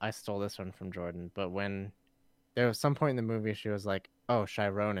I stole this one from Jordan, but when there was some point in the movie, she was like, "Oh,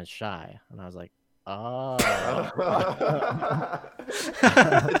 Chiron is shy," and I was like, "Oh,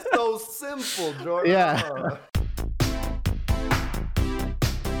 It's so simple, Jordan. yeah."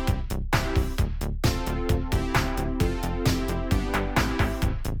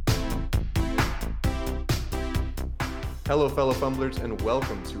 Hello, fellow fumblers, and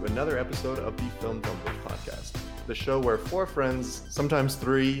welcome to another episode of the Film Fumblers podcast, the show where four friends, sometimes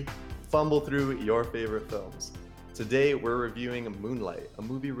three, fumble through your favorite films. Today, we're reviewing Moonlight, a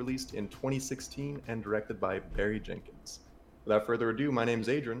movie released in 2016 and directed by Barry Jenkins. Without further ado, my name's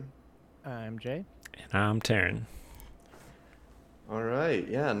Adrian. I'm Jay. And I'm Taryn. All right,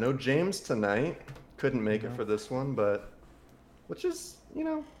 yeah, no James tonight. Couldn't make it for this one, but which is,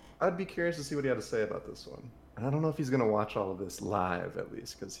 I'd be curious to see what he had to say about this one. And I don't know if he's going to watch all of this live, at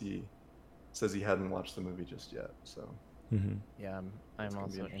least, because he says he hadn't watched the movie just yet. So, Yeah, That's I'm gonna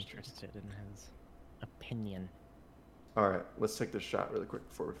be also interesting. interested in his opinion. all right, let's take this shot really quick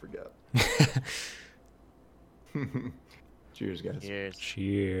before we forget. Cheers, guys. Cheers.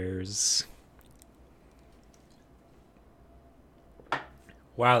 Cheers.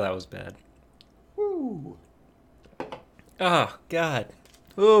 Wow, that was bad. Woo! Oh, God.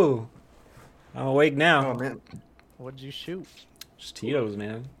 Ooh. I'm awake now. Oh, man. What'd you shoot? Just Tito's,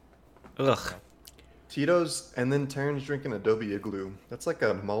 man. Ugh. Tito's, and then Taryn's drinking Adobe Igloo. That's like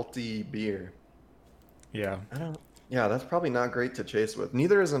a malty beer. Yeah. Yeah, that's probably not great to chase with.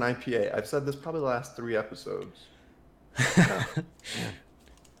 Neither is an IPA. I've said this probably the last 3 episodes.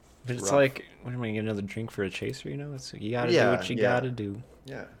 But it's Rough. like, when am I getting another drink for a chaser, you know? It's, you gotta Yeah, do what you yeah. gotta do.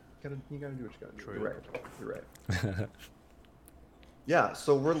 Yeah, you gotta do what you gotta do. True. You're right. Yeah,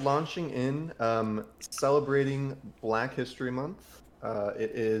 so we're launching in celebrating Black History Month.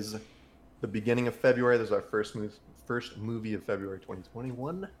 It is the beginning of February. This is our first movie of February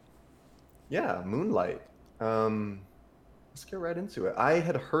 2021. Yeah, Moonlight. Let's get right into it. I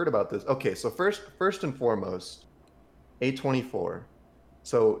had heard about this. Okay, so first and foremost, A24.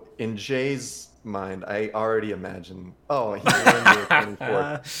 So in Jay's mind, I already imagine. Oh, he's wearing the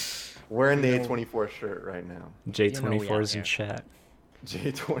A24. Wearing the You know- A24 shirt right now. J24 is here. in chat.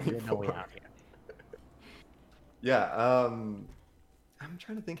 J24. You know we out here. Yeah, I'm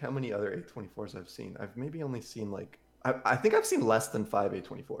trying to think how many other A24s I've seen. I've maybe only seen like I think I've seen less than 5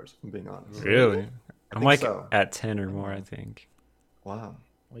 A24s, if I'm being honest. Really? I I'm think like so. at 10 or more, I think. Wow.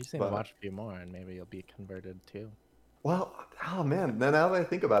 Well, you seem But- to watch a few more, and maybe you'll be converted too. Well, oh man, now that I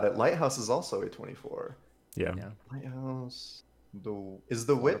think about it, Lighthouse is also A24. Yeah. Yeah. Lighthouse, is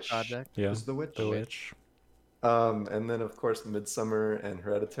the Water Witch? Project. Yeah. Is the Witch? The Witch. And then of course Midsummer and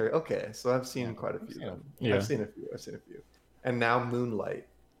Hereditary. Okay, so I've seen Yeah, quite a I've few. seen 'em. Then. Yeah. I've seen a few. And now Moonlight.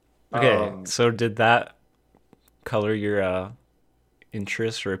 Okay, so did that color your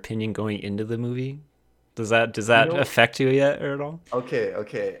interest or opinion going into the movie? Does that know- affect you yet or at all?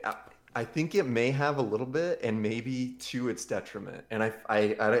 Okay. I think it may have a little bit, and maybe to its detriment. And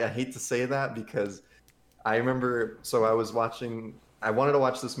I hate to say that because I remember. So I was watching. I wanted to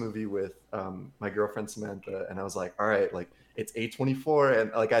watch this movie with my girlfriend Samantha, and I was like, "All right, like it's A24,"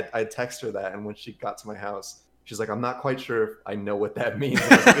 and like I text her that, and when she got to my house, she's like, "I'm not quite sure if I know what that means."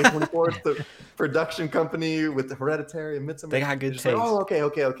 And I was like, A24 is the production company with Hereditary and Midsummer. They got good She's like, taste. oh,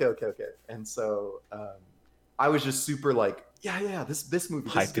 okay. And so I was just super like, yeah, this movie,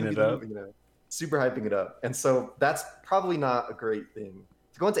 this is Hyping gonna be it the up. movie, super hyping it up. And so that's probably not a great thing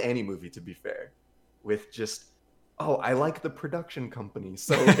to go into any movie, to be fair, with just, oh, I like the production company,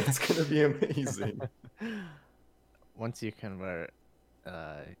 so it's gonna be amazing. Once you convert,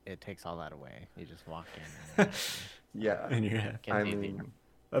 it takes all that away. You just walk in. And Yeah, In your head. it's I easy. mean,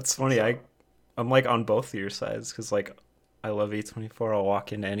 That's funny. So- I'm like on both of your sides because like I love A24. I'll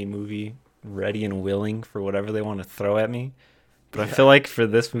walk into any movie ready and willing for whatever they want to throw at me. But I feel like for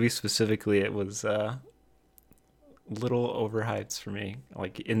this movie specifically, it was little overhyped for me,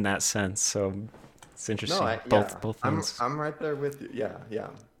 like in that sense. So it's interesting. Both things. I'm right there with you. Yeah.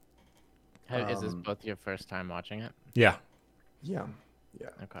 Is this Um, both your first time watching it? Yeah.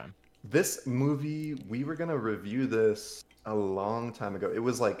 Okay. This movie, we were gonna review this a long time ago. It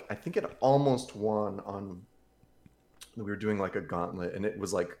was like, I think it almost won on. We were doing like a gauntlet, and it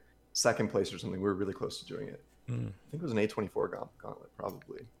was like second place or something. We were really close to doing it. Mm. I think it was an A24 gauntlet,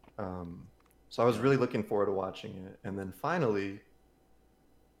 probably. So I was really looking forward to watching it, and then finally,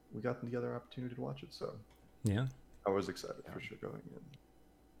 we got the other opportunity to watch it. So Yeah. I was excited for sure going in.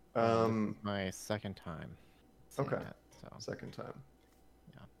 This is my second time. seeing okay. it, so Second time.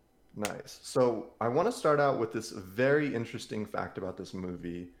 Yeah. Nice. So I want to start out with this very interesting fact about this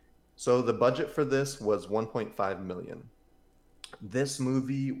movie. So the budget for this was 1.5 million. This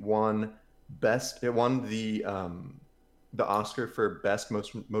movie won best. It won the Oscar for best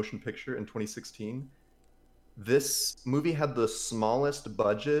motion picture in 2016. This movie had the smallest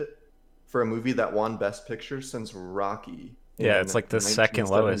budget for a movie that won best picture since Rocky Yeah, in it's like the second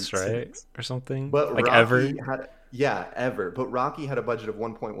lowest, right? 1976. Or something? But Like Rocky ever? had, yeah, ever. But Rocky had a budget of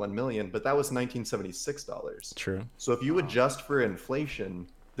 1.1 million, but that was $1976. True. So if you adjust for inflation,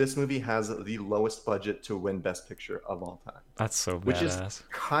 this movie has the lowest budget to win Best Picture of all time, That's so which is badass.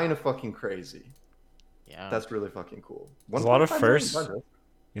 kind of fucking crazy. Yeah. That's really fucking cool. There's a lot of 1.5 million firsts budget.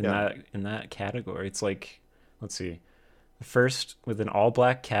 in Yeah. that category. It's like, let's see. The first with an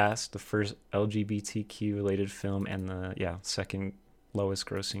all-black cast, the first LGBTQ related film, and the second lowest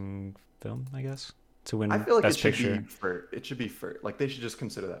grossing film, I guess, to win I feel like Best it should Picture. be first. It should be first. Like they should just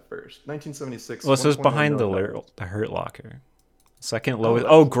consider that first. 1976. Well, so it's 1.1 behind million. the Hurt Locker. Second lowest.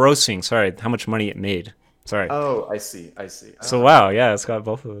 that's- Oh, grossing. Sorry, how much money it made. Sorry. Oh, I see. I see. So wow, yeah, it's got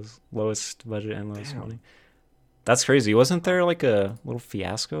both of those, lowest budget and lowest Damn. money. That's crazy. Wasn't there like a little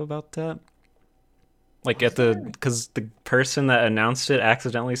fiasco about that? Like because the person that announced it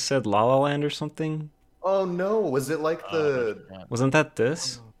accidentally said La La Land or something. Oh no, was it like the? Yeah. Wasn't that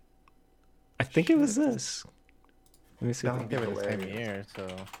this? I think it was this. Let me see. That if I would They can- were the same hilarious. year,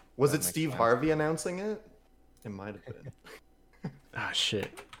 so Was that it makes Steve sense. Harvey announcing it? It might have been. Ah, shit.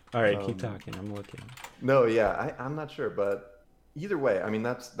 All right, keep Um, talking. I'm looking. No, yeah, I'm not sure, but either way, I mean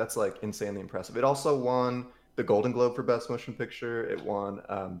that's like insanely impressive. It also won the Golden Globe for Best Motion Picture. It won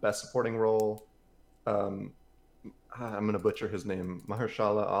Best Supporting Role. I'm gonna butcher his name.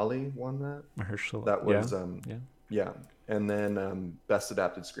 Mahershala Ali won that. Mahershala. That was yeah. yeah, and then Best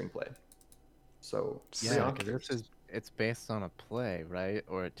Adapted Screenplay. So yeah, three because Oscars. it's based on a play, right?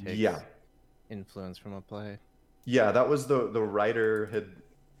 Or it takes Yeah, influence from a play. yeah, that was the writer had.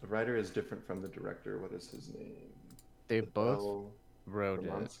 The writer is different from the director. What is his name? They both Adele wrote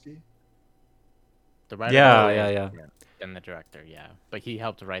it. Romansky? The writer Yeah, wrote it, yeah. and the director, yeah. But he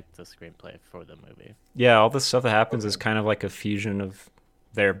helped write the screenplay for the movie. Yeah, all the stuff that happens is Okay. kind of like a fusion of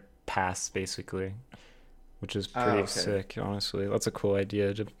their pasts, basically, which is pretty okay. sick. Honestly, that's a cool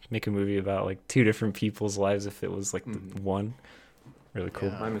idea to make a movie about like two different people's lives if it was like Mhm. the one. Really cool.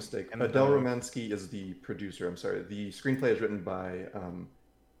 Yeah. My mistake. And Adele the- Romansky is the producer. I'm sorry. The screenplay is written by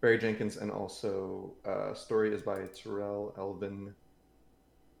Barry Jenkins, and also story is by Terrell Elvin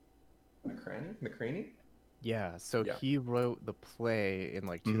McCraney. Yeah, so Yeah. he wrote the play in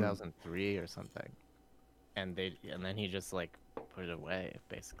like Mhm. 2003 or something. And then he just like put it away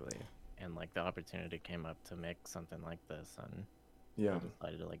basically. And like the opportunity came up to make something like this, and Yeah. he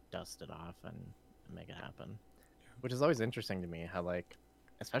decided to like dust it off and make it happen. Which is always interesting to me how like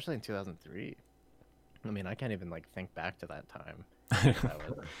especially in 2003. I mean, I can't even like think back to that time. That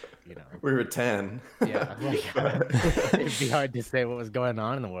was, you know, We were 10. yeah, like, it'd be hard to say what was going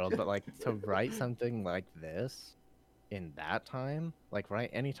on in the world, but like to write something like this in that time, like right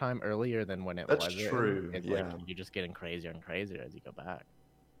any time earlier than when it That's was written, true, it's yeah. like you're just getting crazier and crazier as you go back.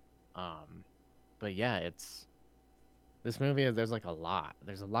 But yeah, it's this movie. There's like a lot.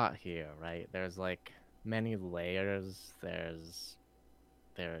 There's a lot here, right? There's like many layers.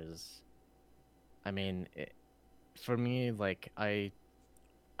 I mean, for me, like I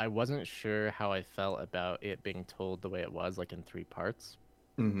wasn't sure how I felt about it being told the way it was, like in 3 parts.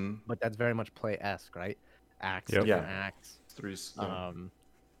 Mm-hmm. But that's very much play-esque, right? Acts, Yep. different Yeah. acts. Yeah.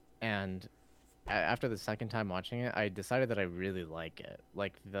 And after the second time watching it, I decided that I really like it.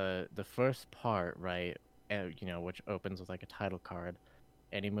 Like the first part, right? You know, which opens with like a title card.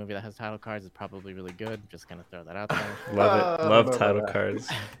 Any movie that has title cards is probably really good. Just gonna throw that out there. Love it. I don't Love know about title that. cards.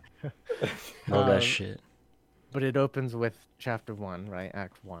 Love that Um, shit. But it opens with chapter 1, right?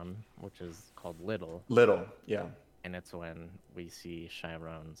 Act 1, which is called Little. Little. Yeah. And it's when we see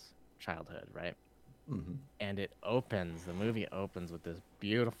Chiron's childhood, right? Mm-hmm. And the movie opens with this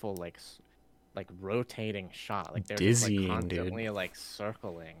beautiful like rotating shot, like they're just like Dizzying, constantly dude. like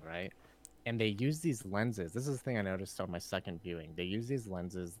circling, right? And they use these lenses. This is the thing I noticed on my second viewing. They use these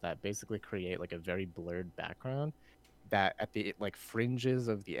lenses that basically create like a very blurred background that at the like fringes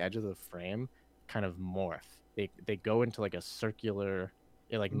of the edge of the frame kind of morph. They go into like a circular.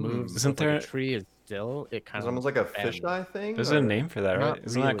 It like moves. Isn't so if, like, there- a tree is still? It kind It's of almost like a bends. fisheye thing. There's or- a name for that, Not right?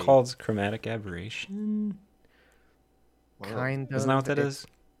 Isn't that really. called chromatic aberration? Wow. Kind of. Isn't that what that it's- is?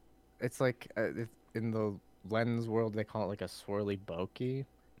 It's like in the lens world they call it like a swirly bokeh.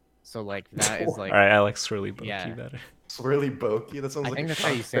 So like that is like All right, I like swirly bokeh Yeah. better. Swirly bokeh. That sounds I like think a that's how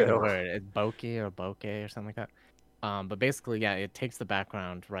you say the cocktail. word. It's bokeh or bokeh or something like that. But basically, yeah, it takes the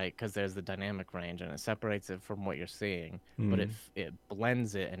background, right? Because there's the dynamic range and it separates it from what you're seeing, but Mm. it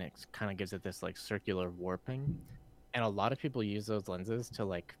blends it and it kind of gives it this like circular warping. And a lot of people use those lenses to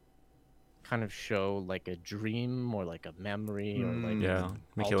like kind of show like a dream or like a memory or like Yeah, Mm.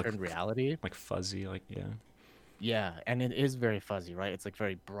 make it look altered reality. like fuzzy, like yeah. Yeah, and it is very fuzzy, right? It's like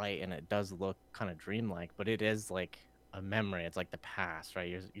very bright and it does look kind of dreamlike, but it is like a memory. It's like the past,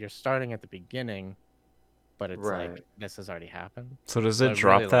 right? You're starting at the beginning, but it's Right. like this has already happened. So does So I it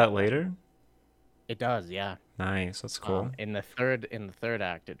drop really like that that. later? It does, yeah. Nice, that's cool. In the third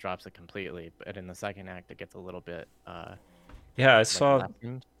act, it drops it completely, but in the second act, it gets a little bit Yeah, I like saw.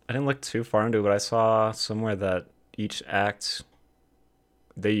 lessened. I didn't look too far into it, but I saw somewhere that each act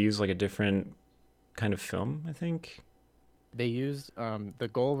they use like a different kind of film, I think. They used the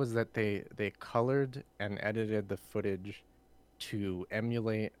goal was that they colored and edited the footage to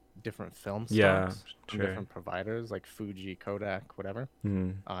emulate different film Yeah, stocks from sure. different providers like Fuji, Kodak, whatever.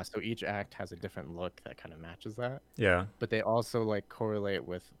 Hmm. So each act has a different look that kind of matches that. Yeah. But they also like correlate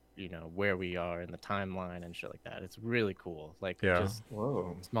with, you know, where we are in the timeline and shit like that. It's really cool. Like Yeah. just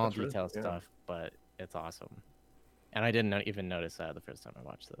Whoa. small that's really- detail yeah. stuff, but it's awesome. And I didn't even notice that the first time I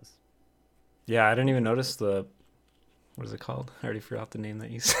watched this. Yeah, I didn't even notice the what is it called? I already forgot the name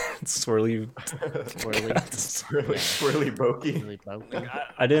that you said. Swirly. Swirly. Swirly, Yeah. swirly bokeh. Really broken.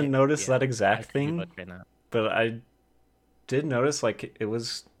 I didn't notice Yeah, that I exact could be thing, butchering that. but I did notice like it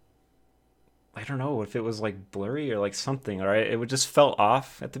was I don't know if it was like blurry or like something, all right? It would just felt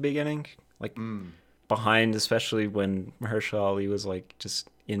off at the beginning, like Mm. behind, especially when Mahershala Ali was like just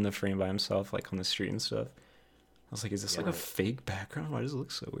in the frame by himself, like on the street and stuff. I was like, is this like a Right. fake background? Why does it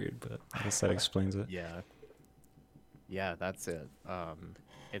look so weird? But I guess that explains it. Yeah. Yeah, that's it.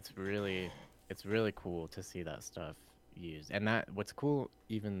 It's really cool to see that stuff used. And that what's cool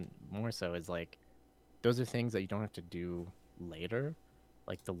even more so is like those are things that you don't have to do later.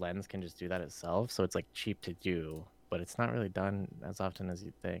 Like the lens can just do that itself, so it's like cheap to do, but it's not really done as often as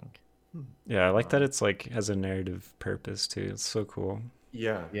you'd think. Yeah, I like that Um, it's like has a narrative purpose too. It's so cool.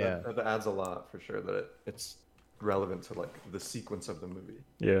 Yeah, Yeah. that adds a lot for sure. That it's relevant to like the sequence of the movie.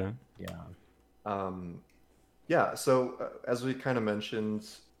 Yeah. yeah. Yeah, so as we kind of mentioned,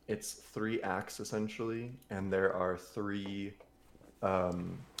 it's 3 acts essentially, and there are 3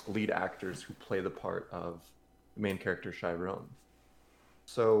 lead actors who play the part of the main character Chiron.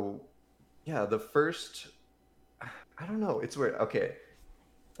 So, yeah, the first, I don't know, it's weird. Okay,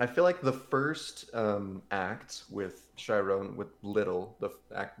 I feel like the first act with Chiron, with Little, the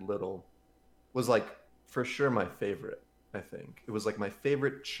act Little, was like for sure my favorite. I think it was like my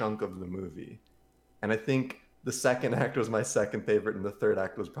favorite chunk of the movie, and I think the second act was my second favorite, and the third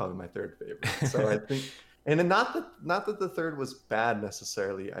act was probably my third favorite. So I think, and then not that the third was bad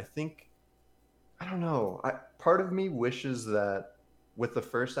necessarily. I think I don't know. Part of me wishes that with the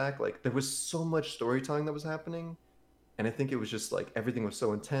first act, like there was so much storytelling that was happening, and I think it was just like everything was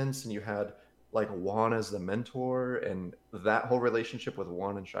so intense, and you had like Juan as the mentor, and that whole relationship with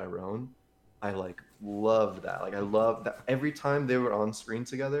Juan and Chiron. I like loved that. Like I loved that every time they were on screen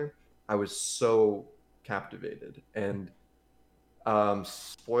together, I was so captivated. And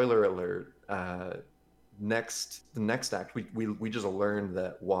spoiler alert, the next act, we just learned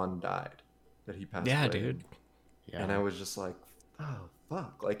that Juan died, that he passed Yeah, away. dude. Yeah. And I was just like, oh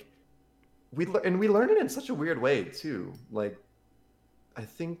fuck, like we learned it in such a weird way too. Like I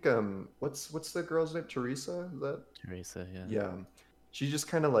think what's the girl's name? Teresa? Is that Teresa, yeah. yeah. She just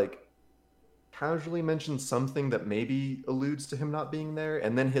kind of like casually mentions something that maybe alludes to him not being there,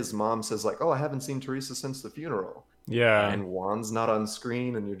 and then his mom says like, "Oh, I haven't seen Teresa since the funeral," Yeah. and Juan's not on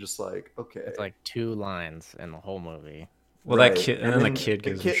screen, and you're just like, okay. It's like 2 lines in the whole movie. Well, Right. that kid, and then the kid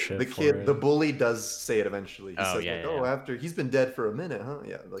gives a shit the for kid, it. the bully does say it eventually. He Oh, says yeah, like, yeah, "Oh, yeah. after he's been dead for a minute, huh?"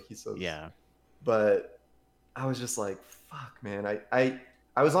 Yeah, like he says. Yeah. But I was just like, fuck, man. I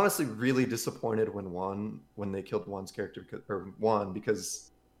was honestly really disappointed when they killed Juan's character or Juan, because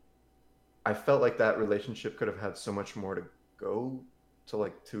I felt like that relationship could have had so much more to go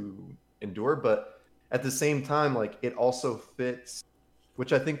to endure, but at the same time, like it also fits,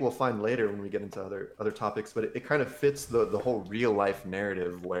 which I think we'll find later when we get into other topics, but it kind of fits the whole real life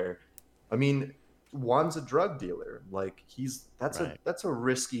narrative where, I mean, Juan's a drug dealer. Like Right. that's a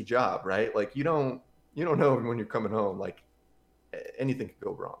risky job, right? Like you don't know when you're coming home, like anything could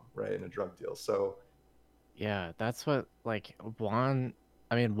go wrong, right, in a drug deal. So Yeah, that's what like Juan.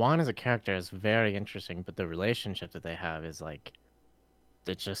 I mean, Juan as a character is very interesting, but the relationship that they have is like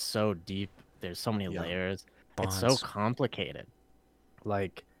it's just so deep. There's so many Yeah. layers. It's so Bonds. complicated.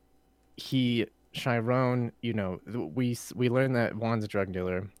 Like Chiron, you know, we learn that Juan's a drug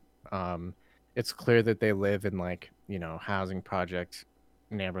dealer. It's clear that they live in like, you know, housing project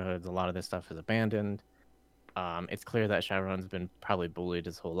neighborhoods. A lot of this stuff is abandoned. It's clear that Chiron's been probably bullied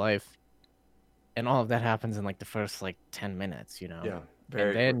his whole life. and all of that happens in like the first like 10 minutes, you know. Yeah, And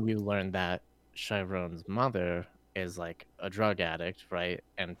very then quickly. you learn that Chiron's mother is like a drug addict, right?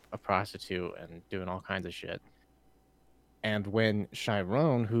 And a prostitute and doing all kinds of shit. And when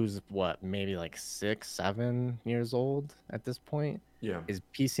Chiron, who's what, maybe like 6, 7 years old at this point, Yeah. is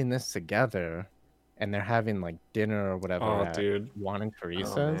piecing this together, and they're having like dinner or whatever Oh, at dude. Juan and Oh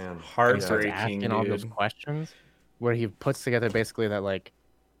Teresa's, man. and he starts Yeah. Heartbreaking, asking all those dude. questions, where he puts together basically that like,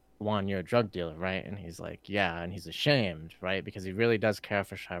 Juan, you're a drug dealer, right? And he's like, yeah, and he's ashamed, right? Because he really does care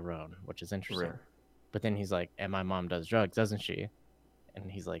for Chiron, which is interesting. Rare. But then he's like, and my mom does drugs, doesn't she?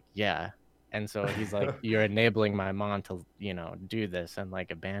 And he's like, yeah. And so he's like, you're enabling my mom to, you know, do this and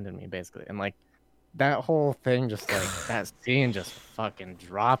like abandon me basically. And like that whole thing, just like that scene just fucking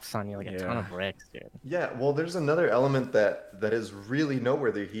drops on you like a ton Yeah. of bricks, dude. Yeah, well, there's another element that is really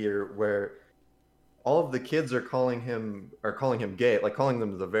noteworthy here, where all of the kids are calling him gay, like calling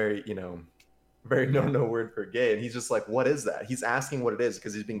them the very, very no word for gay, and he's just like, what is that? He's asking what it is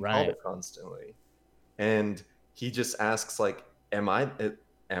because he's being called Right. it constantly, and he just asks like, am I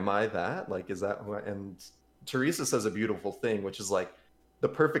that? Like, is that who I? And Teresa says a beautiful thing, which is like the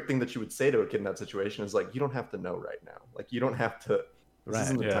perfect thing that you would say to a kid in that situation is like, you don't have to know right now. Like, you don't have to. This Right.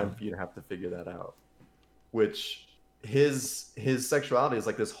 isn't the Yeah. time for you to have to figure that out. Which his sexuality is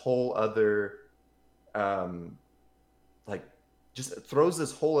like this whole other, like, just throws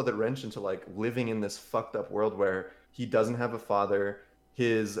this whole other wrench into like living in this fucked up world where he doesn't have a father.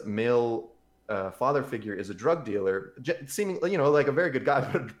 His male father figure is a drug dealer, seemingly, like a very good guy,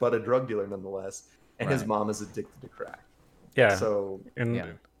 but a drug dealer nonetheless. And his Right. mom is addicted to crack. Yeah. So And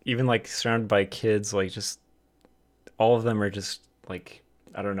Yeah. even like surrounded by kids, like just all of them are just like,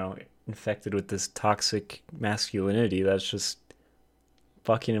 I don't know, infected with this toxic masculinity that's just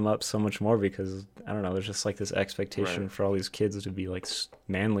fucking him up so much more because I don't know, there's just like this expectation Right. for all these kids to be like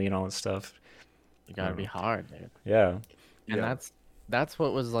manly and all this stuff. You gotta be hard, dude. Yeah. And yeah, that's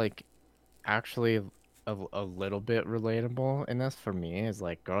what was like actually a little bit relatable in this for me, is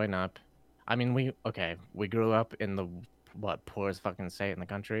like growing up. I mean, we grew up in the poorest fucking state in the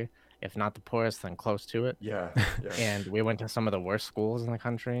country, if not the poorest, then close to it. yeah, yeah. And we went to some of the worst schools in the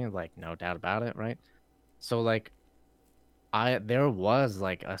country, like no doubt about it, right? So like there was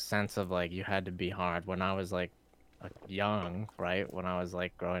like a sense of like you had to be hard when I was like young, right? When I was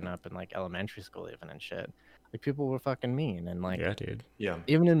like growing up in like elementary school even and shit. Like people were fucking mean, and like Yeah, dude. Yeah.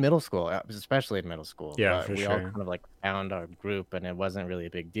 even in middle school, especially in middle school. Yeah, But for we all sure. kind of like found our group, and it wasn't really a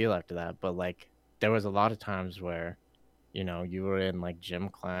big deal after that. But like there was a lot of times where, you were in like gym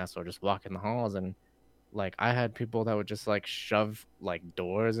class or just walking the halls, and like I had people that would just like shove like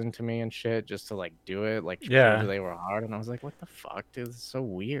doors into me and shit just to like do it, like to Yeah. prove they were hard. And I was like, what the fuck, dude? This is so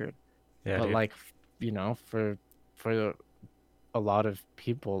weird. Yeah, But dude. like, for a lot of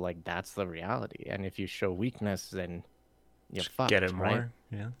people, like that's the reality. And if you show weakness, then you're Just fucked, get it more. right?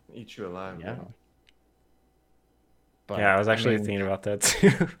 Yeah. Eat you alive. Yeah. But Yeah, I was actually mean, thinking about that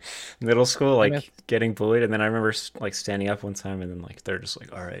too. Middle school, and like it's- getting bullied, and then I remember like standing up one time, and then like they're just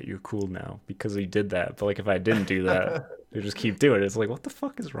like, "All right, you're cool now because you did that." But like if I didn't do that, they just keep doing it. It's like, what the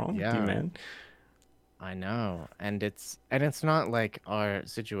fuck is wrong with you, Yeah. man? I know, and it's not like our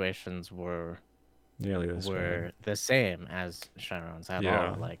situations were Nearly this way. the same as Chiron's at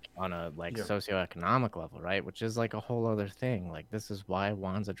Yeah. all, like on a like Yeah. socioeconomic level, right? Which is like a whole other thing. Like this is why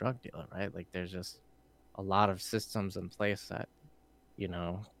Juan's a drug dealer, right? Like there's just a lot of systems in place that,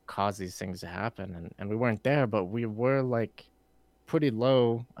 cause these things to happen. And we weren't there, but we were like pretty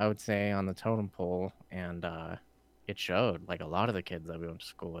low, I would say, on the totem pole. And it showed. Like a lot of the kids that we went to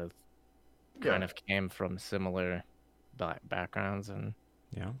school with kind Yeah. of came from similar backgrounds, and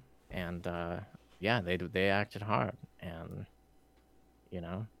Yeah. yeah, they acted hard, and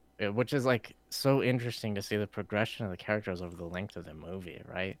which is like so interesting to see the progression of the characters over the length of the movie,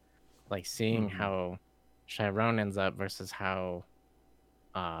 right? Like seeing Mhm. how Chiron ends up versus how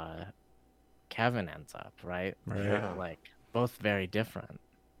uh Kevin ends up, right? Right. Yeah. Like both very different,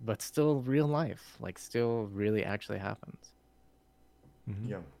 but still real life, like still really actually happens. Mhm.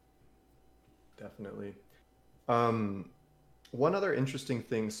 Yeah, definitely. One other interesting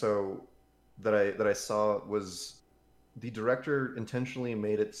thing, so that I saw was the director intentionally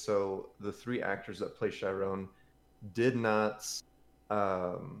made it so the three actors that play Chiron did not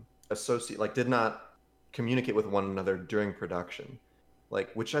associate, like, did not communicate with one another during production,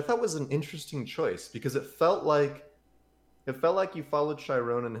 like, which I thought was an interesting choice because it felt like you followed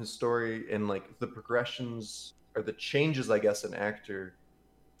Chiron and his story, and like the progressions or the changes, I guess, in actor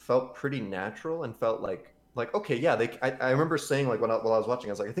felt pretty natural and felt like okay, yeah. I remember saying, like, while I was watching,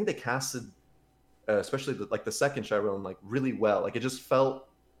 I was like, I think they casted, especially the second Chiron, like really well. Like it just felt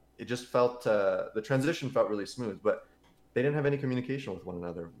it just felt the transition felt really smooth, but they didn't have any communication with one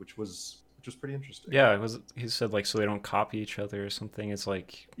another, which was pretty interesting. Yeah, it was. He said like so they don't copy each other or something. It's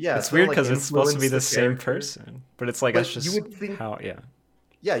like Yeah, it's so weird like because it's supposed to be influence the the same character. person, but it's like that's But you just would think, how. Yeah,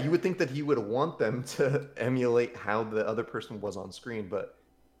 yeah, you would think that he would want them to emulate how the other person was on screen, but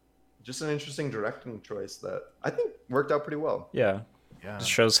just an interesting directing choice that I think worked out pretty well. yeah. Yeah,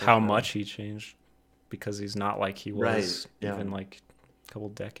 Just shows for how sure. much he changed because he's not like he Right. was Yeah. even like a couple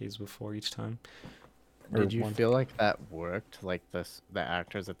decades before each time. Did you one. feel like that worked? Like the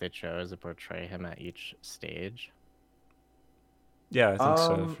actors that they chose to portray him at each stage? Yeah, I think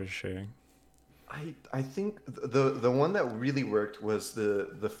so Um, for sure. I think the one that really worked was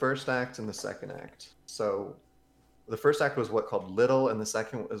the first act and the second act. So the first act was what called Little, and the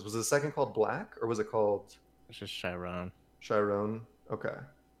second was the second called Black, or was it called It's just Chiron. Chiron? Okay.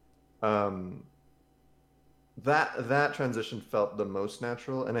 Um, that transition felt the most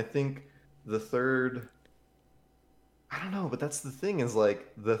natural, and I think the third, I don't know, but that's the thing is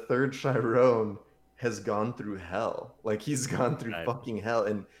like the third Chiron has gone through hell. Like he's gone through Right. fucking hell,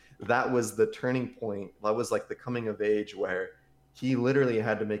 and that was the turning point. That was like the coming of age where he literally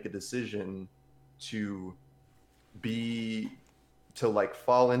had to make a decision to be to like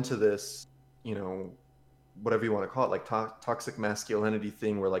fall into this, you know, whatever you want to call it, like toxic masculinity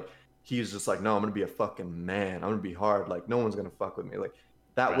thing where like he's just like, no, I'm gonna be a fucking man. I'm gonna be hard. Like no one's gonna fuck with me. Like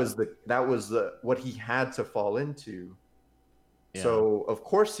Right. that was the what he had to fall into. Yeah. So of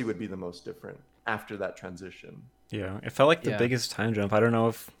course he would be the most different after that transition. Yeah, it felt like the Yeah. biggest time jump. I don't know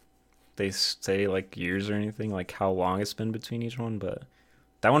if they say like years or anything, like how long it's been between each one, but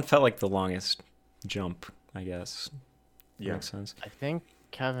that one felt like the longest jump, I guess. That Yeah. makes sense. I think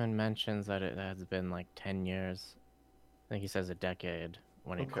Kevin mentions that it has been like 10 years. I think he says a decade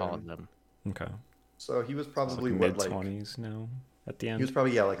when he Okay. called them. Okay. So he was It's probably like what mid like 20s now at the he end. was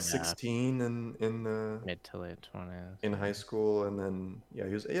probably like Yeah. 16 in Mid to late 20s. in high school, and then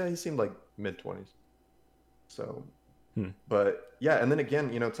he seemed like mid 20s. So but yeah, and then again,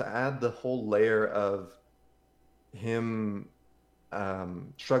 to add the whole layer of him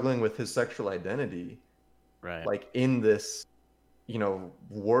struggling with his sexual identity, Right. like in this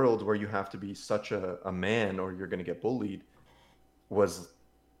world where you have to be such a man or you're going to get bullied, was,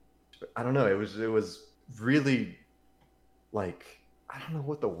 I don't know, it was really, like, I don't know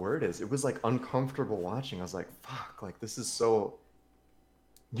what the word is, it was like uncomfortable watching. I was like, fuck, like this is so,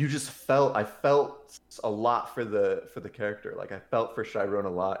 I felt a lot for the character. Like I felt for Chiron a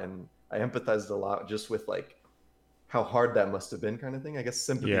lot, and I empathized a lot just with like how hard that must have been, kind of thing. I guess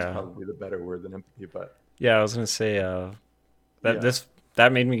sympathy is Yeah. probably the better word than empathy, but Yeah, I was gonna say that yeah.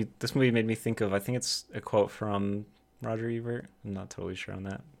 this movie made me think of, I think it's a quote from Roger Ebert. I'm not totally sure on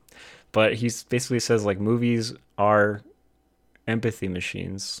that, but he basically says like movies are empathy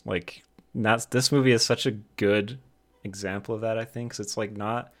machines. Like this movie is such a good example of that, I think, 'cause it's like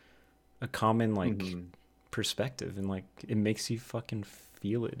not a common like Mhm. perspective, and like it makes you fucking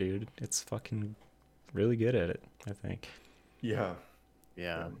feel it, dude. It's fucking really good at it, I think. Yeah.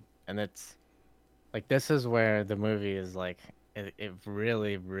 Yeah. And it's like, this is where the movie is like, it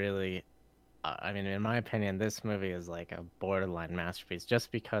really, really, I mean, in my opinion, this movie is like a borderline masterpiece,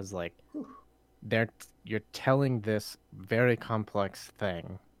 just because like you're telling this very complex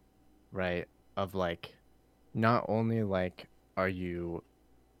thing, right? Of like, not only like are you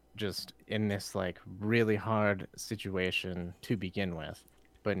just in this like really hard situation to begin with,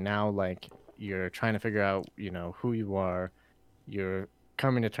 but now like you're trying to figure out, who you are. You're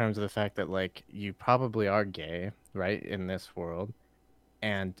coming to terms with the fact that like you probably are gay, right, in this world.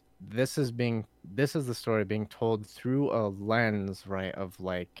 And this is the story being told through a lens, right, of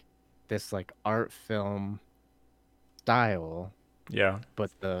like this like art film style, Yeah.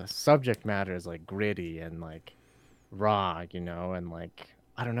 but the subject matter is like gritty and like raw, and like,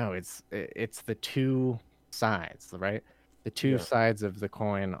 I don't know, it's the two sides, right? The two Yeah. sides of the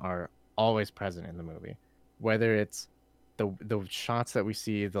coin are always present in the movie, whether it's the shots that we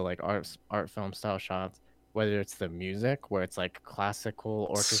see, the like art film style shots, whether it's the music where it's like classical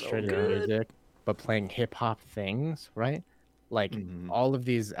orchestrated good. music but playing hip hop things, right? Like Mhm. all of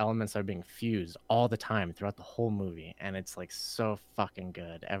these elements are being fused all the time throughout the whole movie, and it's like so fucking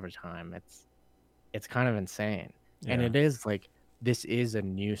good every time. It's kind of insane. And Yeah. it is like, this is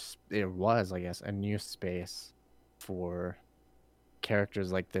it was, I guess, a new space for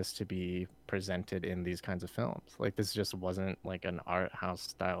characters like this to be presented in these kinds of films. Like this just wasn't like an art house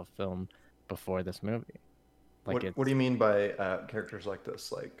style film before this movie. Like What do you mean by characters like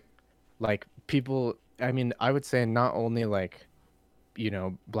this? like people, I mean, I would say not only like,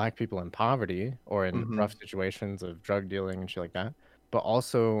 black people in poverty or in Mhm. rough situations of drug dealing and shit like that, but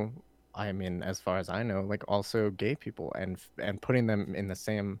also, I mean, as far as I know, like also gay people and putting them in the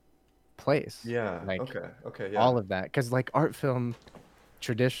same place, Yeah. like Okay. Okay. Yeah. all of that, because like art film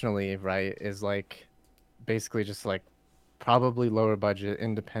traditionally, right, is like basically just like probably lower budget,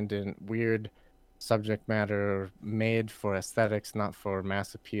 independent, weird subject matter made for aesthetics, not for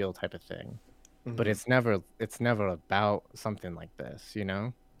mass appeal type of thing. But Hmm. it's never about something like this, you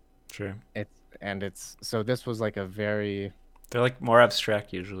know? Sure. It's so this was like a very They're like more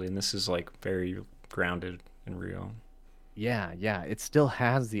abstract usually, and this is like very grounded and real. yeah, yeah, it still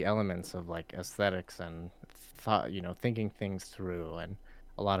has the elements of like aesthetics and thought, thinking things through and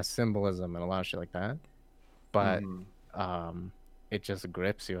a lot of symbolism and a lot of shit like that. But Hmm. um it just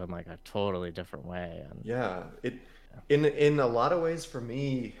grips you in like a totally different way and Yeah. In a lot of ways for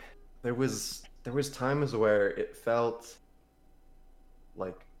me, there was times where it felt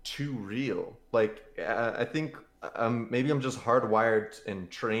like too real. Like I think maybe I'm just hardwired and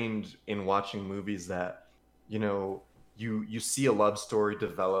trained in watching movies that, you know, you see a love story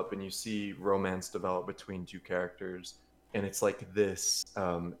develop and you see romance develop between two characters, and it's like this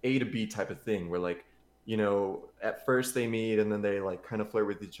A to B type of thing where like, at first they meet and then they like kind of flirt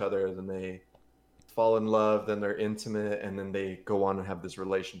with each other, then they fall in love, then they're intimate, and then they go on and have this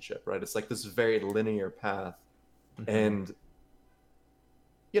relationship, right? It's like this very linear path. Mhm. And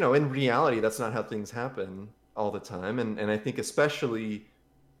in reality, that's not how things happen all the time. And I think especially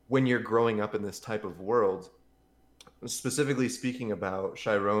when you're growing up in this type of world, specifically speaking about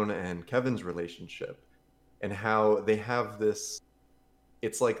Chiron and Kevin's relationship and how they have this,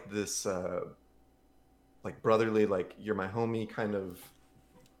 it's like this, like brotherly, like you're my homie kind of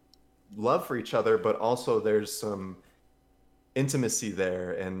love for each other, but also there's some intimacy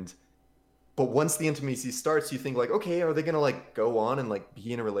there. And but once the intimacy starts, you think like, okay, are they gonna like go on and like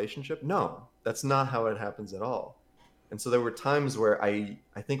be in a relationship? No, that's not how it happens at all. And so there were times where I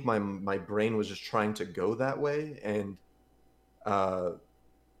think my brain was just trying to go that way, and uh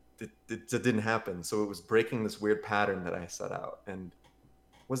it didn't happen. So it was breaking this weird pattern that I set out, and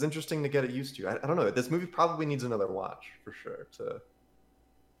was interesting to get it used to. I don't know. This movie probably needs another watch for sure to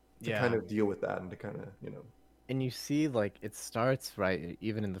kind Yeah. of deal with that and to kind of And you see like it starts right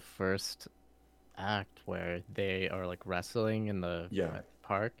even in the first act where they are like wrestling in the yeah,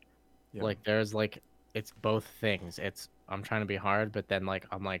 park. yeah. Like there's like it's both things. It's I'm trying to be hard, but then like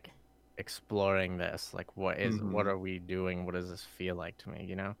I'm like exploring this. Like what Hmm. are we doing? What does this feel like to me,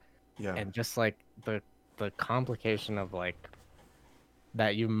 you know? Yeah. And just like the complication of like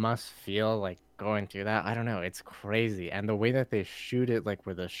that you must feel like going through that. I don't know, it's crazy. And the way that they shoot it, like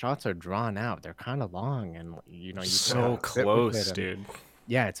where the shots are drawn out, they're kind of long and you just So gotta Yeah. sit with it close, and dude.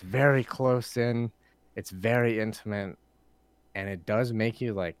 yeah, it's very close in, it's very intimate, and it does make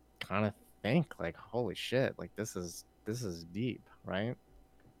you like kind of think like, holy shit, like this is deep, right?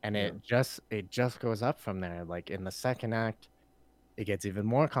 And Yeah. it just goes up from there. Like in the second act, it gets even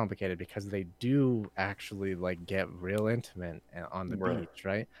more complicated because they do actually like get real intimate on the Right. beach,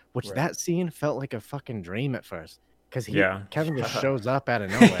 right? Which Right. that scene felt like a fucking dream at first because Yeah. Kevin just Yeah. shows up out of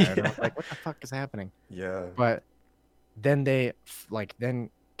nowhere, and I was Yeah. like, what the fuck is happening? Yeah. But then then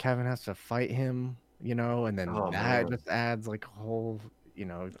Kevin has to fight him, and then Oh that man. just adds like a whole,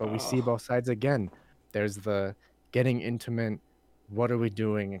 but we see Oh. both sides again. There's the getting intimate, what are we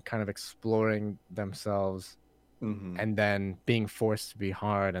doing, and kind of exploring themselves, Hmm. and then being forced to be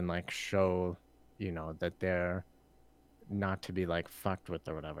hard and like show, that they're not to be like fucked with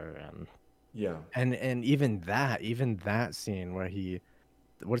or whatever. And Yeah. and and even that scene where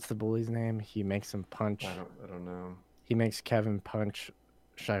what's the bully's name? I don't know. He makes Kevin punch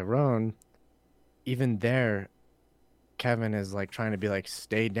Chiron. Even there, Kevin is like trying to be like,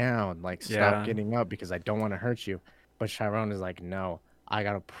 stay down, like stop Yeah. getting up because I don't want to hurt you. But Chiron is like, no, I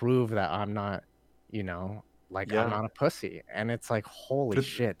gotta prove that I'm not, you know, like I'm Yeah. not a pussy. And it's like, holy But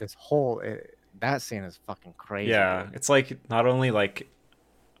shit, that scene is fucking crazy, Yeah. dude. It's like not only like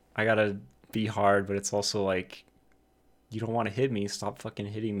I gotta be hard, but it's also like you don't want to hit me, stop fucking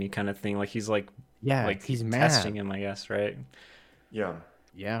hitting me kind of thing. Like he's Yeah, like he's testing mad. him, I guess, right? yeah,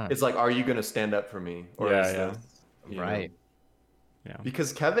 Yeah, it's like, are you gonna stand up for me, or Yeah, is yeah. this, you know? right. Yeah.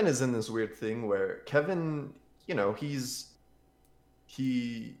 Because Kevin is in this weird thing where Kevin,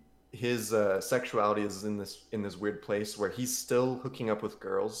 he his sexuality is in this weird place where he's still hooking up with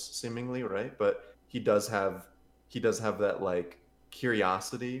girls, seemingly, right? But he does have that like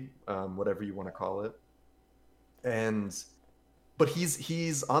curiosity, whatever you want to call it, and but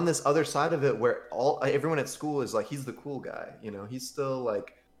he's on this other side of it where everyone at school is like he's the cool guy, he's still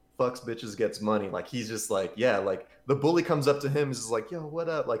like fucks bitches, gets money, like he's just like, yeah, like the bully comes up to him, is just like, yo, what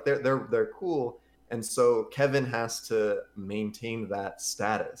up, like they're cool. And so Kevin has to maintain that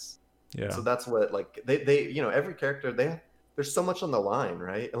status. Yeah. So that's what like they you know, every character there's so much on the line,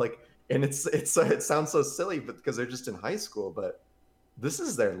 right? Like, and it sounds so silly, but because they're just in high school, but this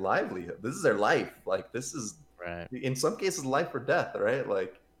is their livelihood. This is their life. Like, this is Right. in some cases life or death, right?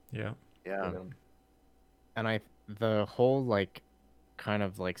 Like, Yeah. Yeah. you know. And the whole like kind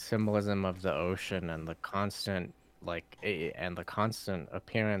of like symbolism of the ocean and the constant and the constant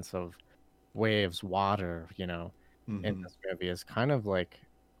appearance of waves, water, in Mhm. this movie is kind of like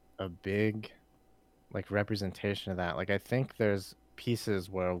a big like representation of that. Like I think there's pieces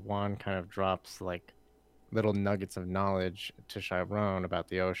where Juan kind of drops like little nuggets of knowledge to Chiron about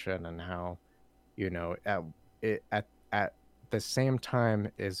the ocean and how, at at the same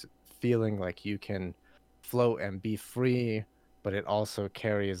time is feeling like you can float and be free, but it also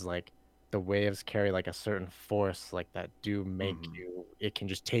carries like the waves carry like a certain force like that do make Mhm. it can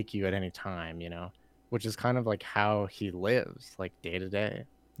just take you at any time, which is kind of like how he lives like day to day.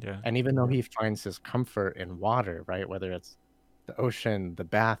 Yeah. And even though he finds his comfort in water, right? Whether it's the ocean, the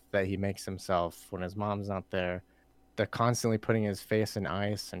bath that he makes himself when his mom's not there, the constantly putting his face in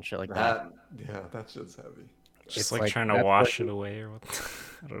ice and shit like that. That shit's heavy. Just It's like like trying to that's what wash it away or what?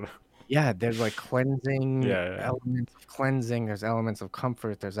 I don't know. yeah, there's like cleansing Yeah. elements of cleansing, there's elements of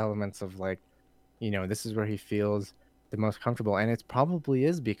comfort, there's elements of like, this is where he feels the most comfortable. And it probably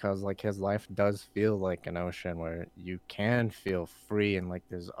is because like his life does feel like an ocean where you can feel free and like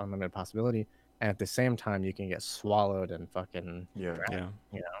there's unlimited possibility. And at the same time you can get swallowed and fucking Yeah. drowned,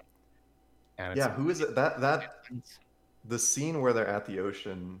 And Yeah, who is it? That it's the scene where they're at the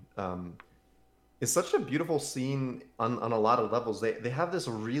ocean is such a beautiful scene on a lot of levels. They have this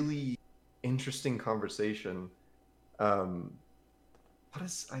really interesting conversation. What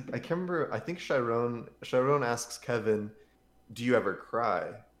is I can't remember. I think Chiron asks Kevin, "Do you ever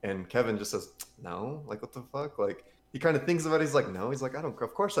cry?" And Kevin just says, "No." Like, what the fuck? Like, he kind of thinks about it. He's like, "No." He's like, "I don't.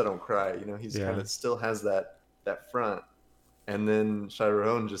 Of course I don't cry." He's Yeah. kind of still has that front. And then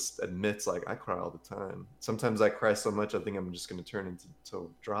Chiron just admits, like, I cry all the time. Sometimes I cry so much I think I'm just gonna turn into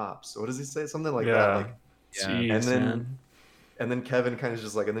drops. So what does he say? Something like that. Like, Yeah. Jeez, and then man. and then Kevin kind of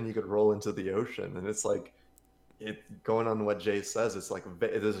just like, and then you could roll into the ocean, and it's like, it going on what Jay says. It's like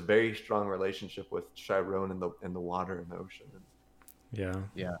there's a very strong relationship with Chiron and the water and the ocean.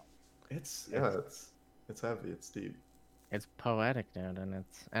 Yeah. It's heavy. It's deep. It's poetic, dude,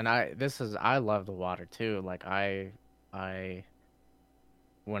 and I love the water too. Like I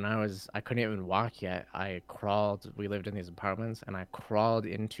when I couldn't even walk yet. I crawled. We lived in these apartments, and I crawled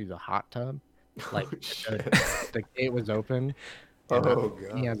into the hot tub. Like Oh, shit. the gate was open, and Oh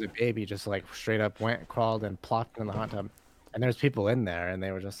me god. as a baby just like straight up crawled and plopped in the hot tub. And there's people in there, and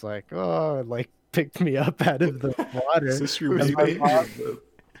they were just like, oh, and, like picked me up out of the water. Is this your Who's baby?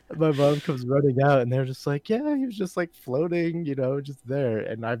 My mom comes running out, and they're just like, yeah, he was just like floating, just there.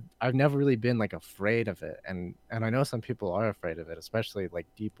 And I've never really been like afraid of it, and I know some people are afraid of it, especially like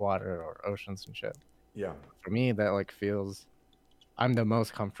deep water or oceans and shit. Yeah. For me, that like feels I'm the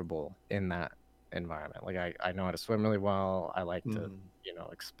most comfortable in that environment. Like I know how to swim really well. I like to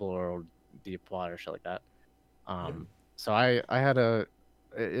explore deep water, shit like that. So I had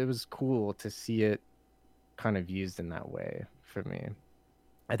it was cool to see it kind of used in that way for me.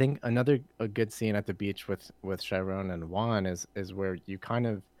 I think a good scene at the beach with Chiron and Juan is where you kind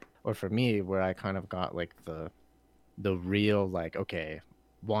of, or for me, where I kind of got like the real like, okay,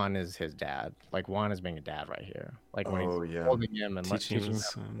 Juan is his dad. Like Juan is being a dad right here. Like when Oh he's yeah. holding him and Teaching teaching him his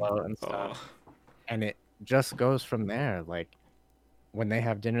how to son. float and stuff. Oh. And it just goes from there. Like when they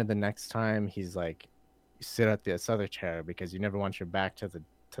have dinner the next time, he's like, sit at this other chair because you never want your back to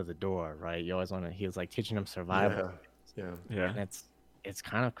the door, right? You always want to. He's like teaching him survival. Yeah. Yeah. And it's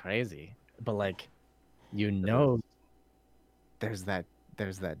kind of crazy, but like there's that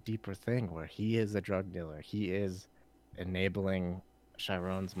deeper thing where he is a drug dealer. He is enabling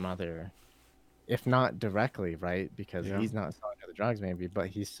Chiron's mother, if not directly, right? Because Yeah. he's not selling other drugs, maybe, but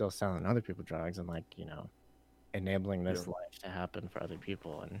he's still selling other people drugs and like enabling this life to happen for other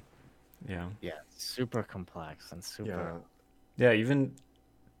people. And Yeah. super complex and super. Yeah, even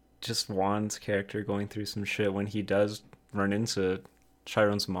just Juan's character going through some shit when he does run into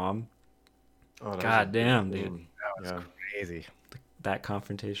Chiron's mom. Oh, God damn, dude. That was crazy. That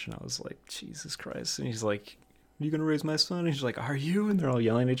confrontation, I was like, Jesus Christ. And he's like, are you going to raise my son? And he's like, are you? And they're all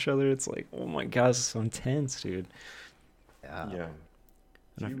yelling at each other. It's like, oh my God, this is so intense, dude. Yeah.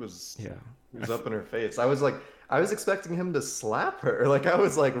 He was Yeah. up in her face. I was expecting him to slap her. Like I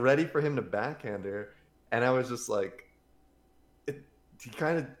was like ready for him to backhand her. And I was just like, she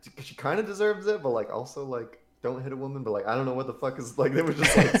kind of deserves it, but like also like don't hit a woman, but like I don't know what the fuck is like. There was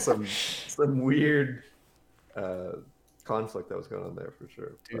just like some weird conflict that was going on there for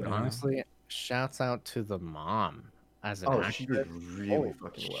sure. Dude, But, honestly, shouts out to the mom as an oh, she did actress. really Holy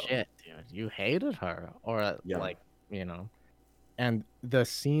fucking well. shit, dude. You hated her. Or, Yeah. like, you know. And the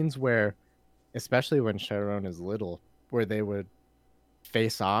scenes where, especially when Chiron is little, where they would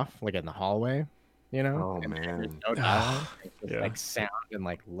face off, like in the hallway, you know? Oh and there's man. no dialogue. It's just Yeah. like sound and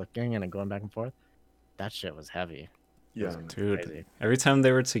like looking and going back and forth. That shit was heavy. It was Yeah. Dude, crazy. every time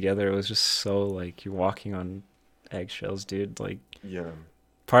they were together, it was just so like you're walking on eggshells, dude. Like Yeah.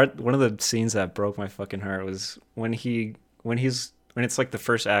 one of the scenes that broke my fucking heart was when it's like the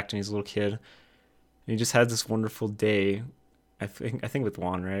first act and he's a little kid. And he just had this wonderful day. I think with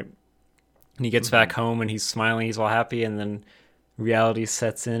Juan, right? And he gets back home and he's smiling, he's all happy, and then reality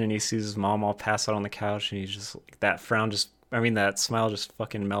sets in and he sees his mom all pass out on the couch and he's just like that smile just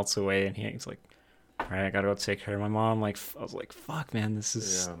fucking melts away and he's like, all right, I gotta go take care of my mom. Like I was like, fuck man,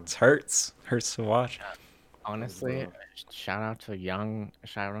 this hurts to watch. Honestly, shout out to young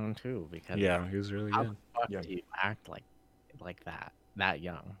Chiron too, because Yeah, he was really how good. the fuck do you act like that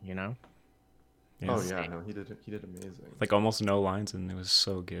young, you know? Yeah. Oh yeah, no, he did amazing. Like almost no lines and it was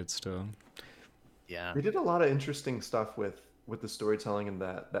so good still. Yeah. They did a lot of interesting stuff with the storytelling in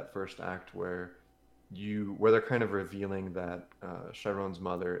that first act where they're kind of revealing that Chiron's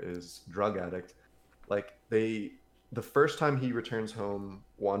mother is drug addict. Like the first time he returns home,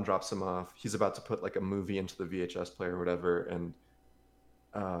 Juan drops him off. He's about to put like a movie into the VHS player or whatever, and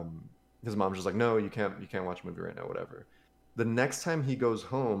his mom's just like, no, you can't watch a movie right now, whatever. The next time he goes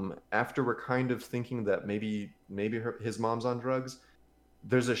home, after we're kind of thinking that maybe his mom's on drugs,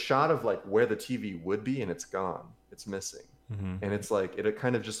 there's a shot of like where the TV would be and it's gone, it's missing. And it's like it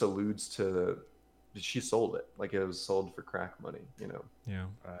kind of just alludes to she sold it, like it was sold for crack money, you know. Yeah.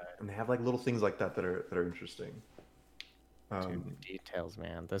 And they have like little things like that that are interesting. Dude, the details,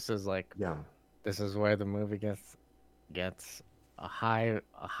 man. This is like Yeah. this is where the movie gets a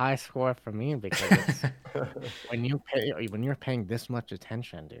high score for me because it's when you're paying this much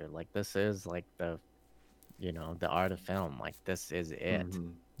attention, dude. Like this is like the art of film. Like this is it.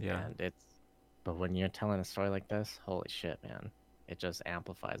 Yeah. And but when you're telling a story like this, holy shit, man. It just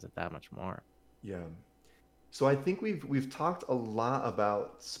amplifies it that much more. Yeah. So I think we've talked a lot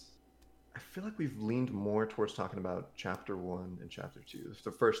about. I feel like we've leaned more towards talking about chapter 1 and chapter 2,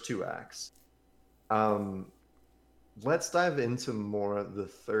 the first two acts. Let's dive into more the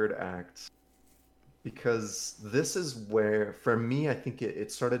third act, because this is where, for me, I think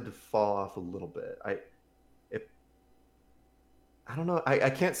it started to fall off a little bit. I don't know. I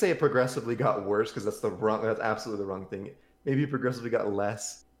can't say it progressively got worse because that's absolutely the wrong thing. Maybe it progressively got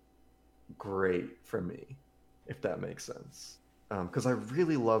less great for me, if that makes sense. Because I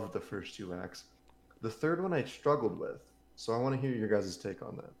really loved the first two acts. The third one I struggled with, so I want to hear your guys' take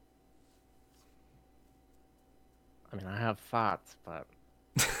on that. I mean, I have thoughts, but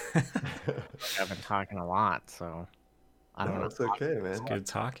I've been talking a lot, so I don't know. It's okay, man. Good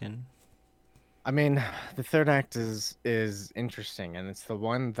talking. I mean, the third act is interesting, and it's the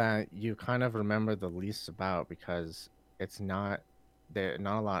one that you kind of remember the least about because it's not a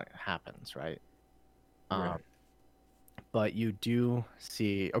lot happens, right? Right. But you do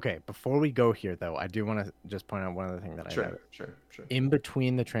see. Okay, before we go here, though, I do want to just point out one other thing that I noticed. Sure. In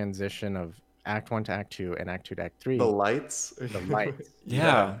between the transition of Act 1 to Act 2 and Act 2 to Act 3, The lights.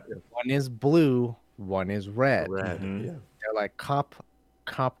 Yeah. one is blue, one is red. Red. Yeah. They're like cop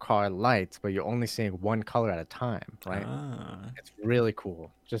car lights, but you're only seeing one color at a time, right? It's really cool.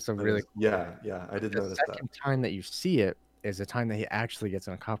 Just a really cool. Yeah. I did notice that. The second time that you see it is the time that he actually gets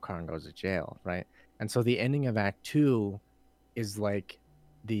in a cop car and goes to jail, right? And so the ending of Act 2 is like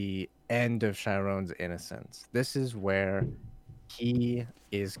the end of Chiron's innocence. This is where he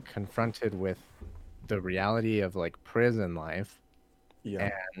is confronted with the reality of like prison life.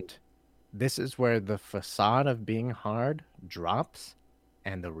 Yeah. And this is where the facade of being hard drops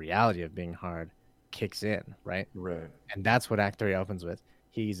and the reality of being hard kicks in, right? Right. And that's what Act 3 opens with.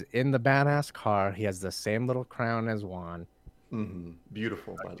 He's in the badass car. He has the same little crown as Juan.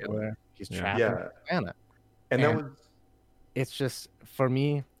 Beautiful, by the way. He's trapped in Savannah. And that was... It's just, for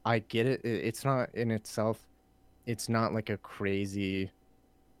me, I get it. It's not in itself, it's not like a crazy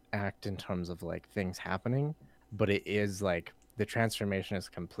act in terms of like things happening, but it is like the transformation is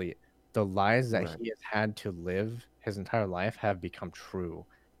complete. The lies that he has had to live his entire life have become true,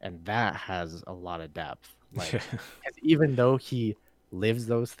 and that has a lot of depth. Like, 'cause even though he lives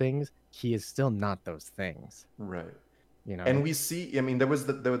those things, he is still not those things. Right. You know. And we see, I mean, there was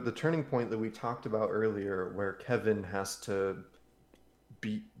the turning point that we talked about earlier, where Kevin has to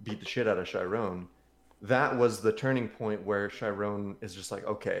beat the shit out of Chiron. that was the turning point where Chiron is just like,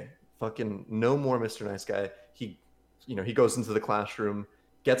 okay, fucking no more Mr. Nice Guy. He goes into the classroom,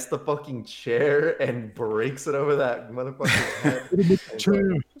 gets the fucking chair and breaks it over that motherfucker's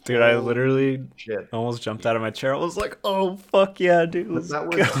head. Dude, I literally shit. almost jumped out of my chair. I was like, "Oh fuck yeah, dude!" But that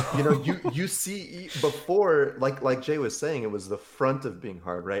was, you see before, like Jay was saying, it was the front of being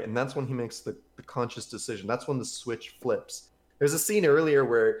hard, right? And that's when he makes the conscious decision. That's when the switch flips. There's a scene earlier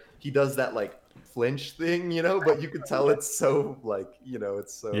where he does that like flinch thing, but you could tell it's so like,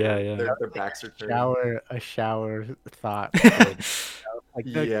 it's so their backs are turned. A shower thought. Like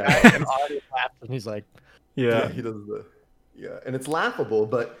the Yeah. guy can already laugh and he's like, Yeah. he does and it's laughable,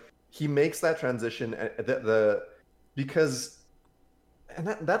 but he makes that transition because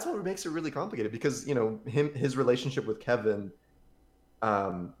that's what makes it really complicated, because his relationship with Kevin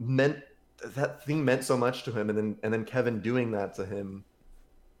meant so much to him, and then Kevin doing that to him,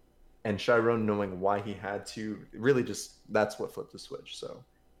 and Chiron knowing why he had to, really just, that's what flipped the switch. So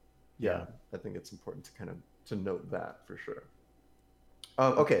yeah, I think it's important to kind of to note that for sure.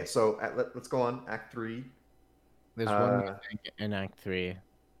 Okay, so let's go on Act 3. There's one thing in Act 3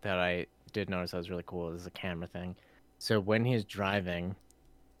 that I did notice that was really cool. Is the camera thing. So when he's driving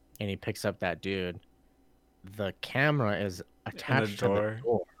and he picks up that dude, the camera is attached to the door.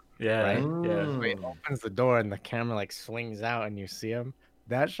 Yeah, right? Yeah. So he opens the door and the camera like swings out and you see him.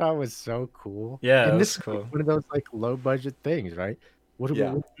 That shot was so cool. Yeah, and this this is cool. One of those like low budget things, right? What do we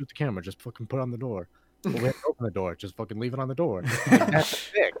do with the camera? Just fucking put it on the door. Well, we have to open the door. Just fucking leave it on the door. Like, that's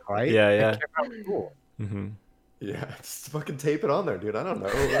sick, right? Yeah. Cool. Mm-hmm. Yeah, just fucking tape it on there, dude. I don't know.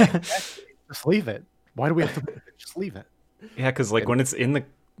 Just leave it. Why do we have to just leave it? Yeah, because like when it's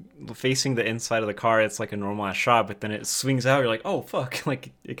facing the inside of the car, it's like a normal ass shot, but then it swings out. You're like, oh fuck!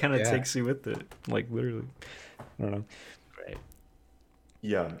 Like it kind of takes you with it, like literally. I don't know. Right.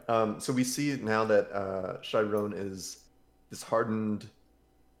 Yeah. So we see now that Chiron is this hardened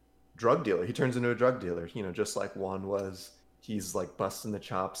drug dealer. He turns into a drug dealer, just like Juan was. He's like busting the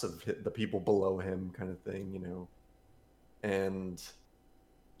chops of the people below him, kind of thing, and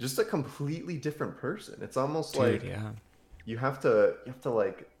just a completely different person. It's almost like you have to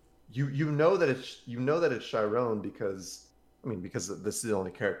like you know that it's Chiron because this is the only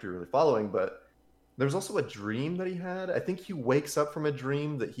character you're really following, but there's also a dream that he had. I think he wakes up from a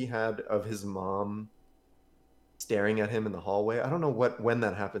dream that he had of his mom staring at him in the hallway. I don't know when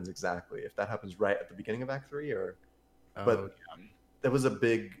that happens exactly. If that happens right at the beginning of Act 3 or it was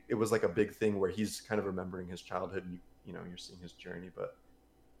like a big thing where he's kind of remembering his childhood and you're seeing his journey, but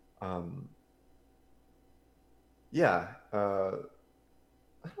I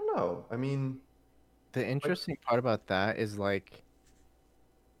don't know. I mean, the interesting part about that is like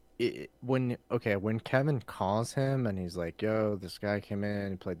when Kevin calls him and he's like, yo, this guy came in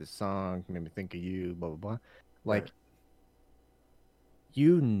and played this song, made me think of you, blah blah blah, like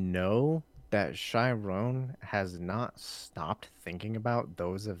that Chiron has not stopped thinking about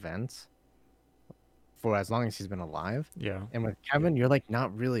those events for as long as he's been alive. Yeah. And with Kevin, you're like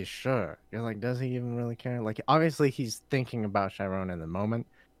not really sure. You're like, does he even really care? Like, obviously he's thinking about Chiron in the moment.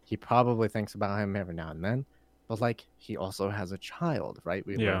 He probably thinks about him every now and then. But like, he also has a child, right?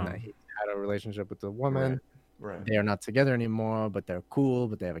 We learned that he had a relationship with a woman. Right. They are not together anymore, but they're cool,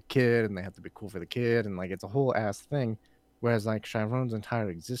 but they have a kid and they have to be cool for the kid. And like, it's a whole ass thing. Whereas like Chiron's entire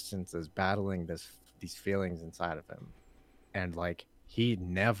existence is battling these feelings inside of him. And like, he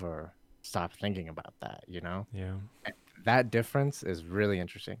never stopped thinking about that, Yeah. And that difference is really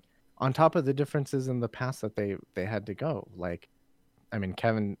interesting. On top of the differences in the past that they had to go. Like, I mean,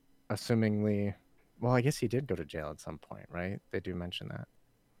 Kevin, assumingly, well, I guess he did go to jail at some point, right? They do mention that.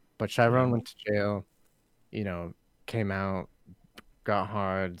 But Chiron went to jail, came out, got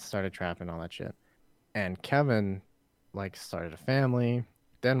hard, started trapping, all that shit. And Kevin, like, started a family,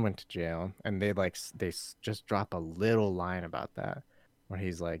 then went to jail, and they just drop a little line about that, where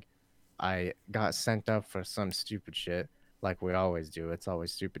he's like, I got sent up for some stupid shit, like we always do. It's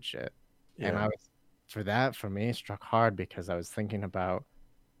always stupid shit. And for me, struck hard because I was thinking about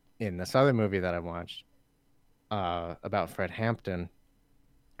in this other movie that I watched about Fred Hampton.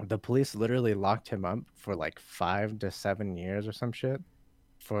 The police literally locked him up for like 5 to 7 years or some shit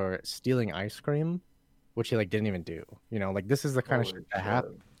for stealing ice cream, which he like didn't even do. Like this is the kind of shit that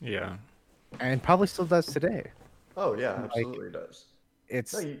happened. Yeah. And probably still does today. Oh yeah, absolutely does. You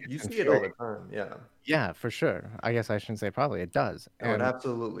see it all the time. Yeah, for sure. I guess I shouldn't say probably, it does. It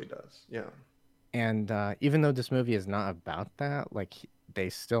absolutely does. Yeah. And even though this movie is not about that, like they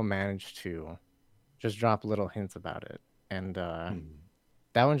still managed to just drop little hints about it. And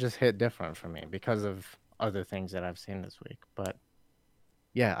that one just hit different for me because of other things that I've seen this week. But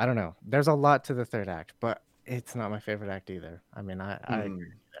yeah, I don't know. There's a lot to the third act, but it's not my favorite act either. I mean, I agree Mm, with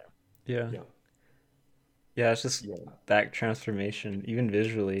Yeah. yeah, Yeah, it's just yeah. that transformation, even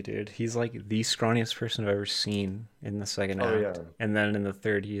visually, dude. He's like the scrawniest person I've ever seen in the second Oh yeah, act. And then in the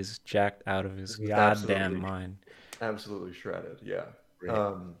third, he is jacked out of his it's just goddamn absolutely, mind. absolutely shredded. Yeah. there. Right.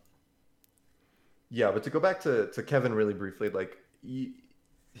 Um, yeah, but to go back to Kevin really briefly, like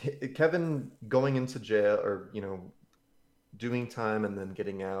Kevin going into jail or doing time and then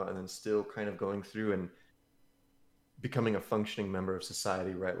getting out and then still kind of going through and becoming a functioning member of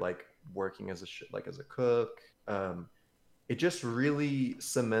society, right? Like working as like as a cook. Um, it just really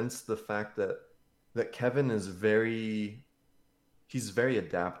cements the fact that Kevin is he's very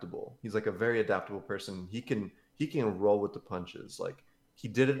adaptable. He's like a very adaptable person. He can roll with the punches. Like he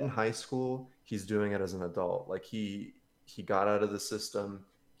did it in high school. He's doing it as an adult. Like he got out of the system.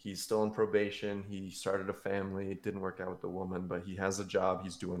 He's still on probation. He started a family. It didn't work out with the woman, but he has a job.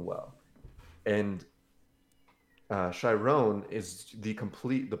 He's doing well. And Chiron is the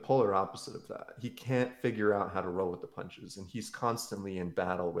polar opposite of that. He can't figure out how to roll with the punches, and he's constantly in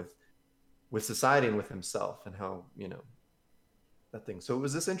battle with society and with himself, and how that thing. So it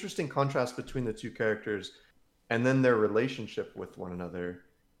was this interesting contrast between the two characters, and then their relationship with one another,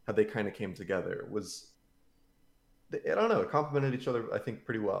 how they kind of came together. I don't know, it complemented each other, I think,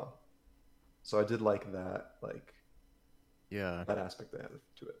 pretty well. So I did like that, like Yeah. that aspect they had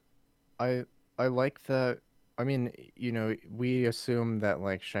to it. I I like that. I mean, we assume that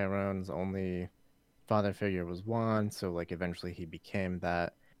like Chiron's only father figure was Juan, so like eventually he became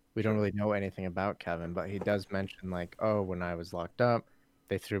that. We don't Sure. really know anything about Kevin, but he does mention like, oh, when I was locked up,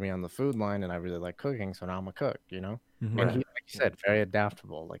 they threw me on the food line and I really like cooking, so now I'm a cook. Hmm. And he, Right. like you said, very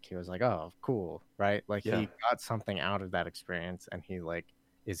adaptable. Like he was like, oh, cool, right? Like Yeah. he got something out of that experience and he like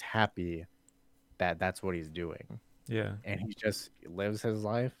is happy that that's what he's doing. Yeah. And he just lives his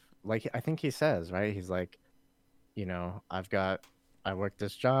life. Like I think he says, right? He's like, I work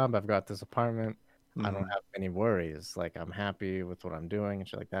this job, I've got this apartment, I don't Hmm. have any worries. Like I'm happy with what I'm doing and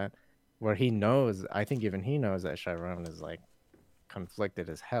shit like that. Where he knows, I think even he knows that Chiron is like conflicted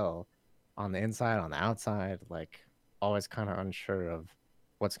as hell on the inside, on the outside, like always kind of unsure of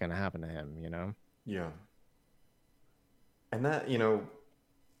what's gonna happen to him. Yeah. And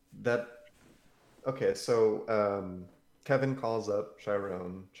that okay, so Kevin calls up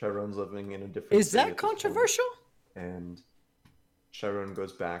Chiron. Chiron's living in a different Is city that at this point, controversial? and Chiron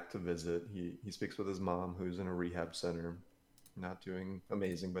goes back to visit. He speaks with his mom, who's in a rehab center, not doing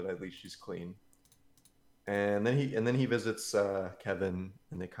amazing, but at least she's clean. And then he visits Kevin,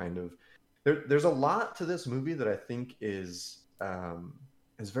 and they kind of there's a lot to this movie that I think is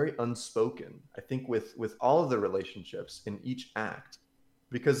very unspoken. I think with all of the relationships in each act,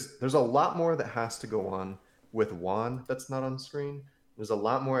 because there's a lot more that has to go on with Juan that's not on screen. There's a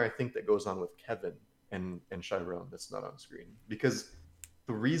lot more I think that goes on with Kevin and Chiron that's not on screen, because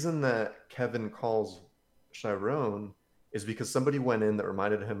the reason that Kevin calls Chiron is because somebody went in that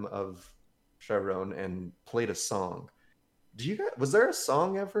reminded him of Chiron and played a song. Was there a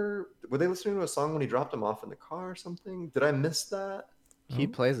song ever? Were they listening to a song when he dropped him off in the car or something? Did I miss that? He Oh.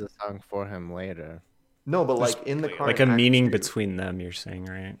 plays the song for him later. No, but There's like in the car like in a Act meaning Two, between them, you're saying,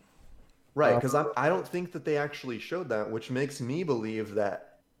 right? right? Uh, Because I don't think that they actually showed that, which makes me believe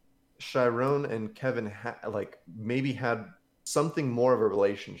that Chiron and Kevin like maybe had something more of a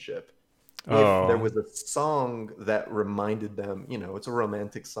relationship. If there Oh, was a song that reminded them, it's a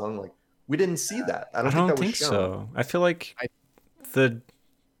romantic song. Like we didn't see that. I I don't think don't that was think shown. so. I feel like I the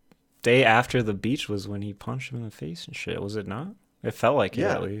day after the beach was when he punched him in the face and shit, was it not? It felt like it at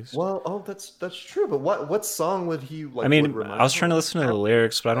Yeah. least. Well, oh, that's true. But what song would he I like would mean, I remind was him trying to of? listen to the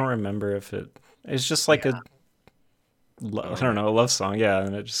lyrics, but I don't remember if it's just like yeah, a I don't romantic. know, a love song, yeah,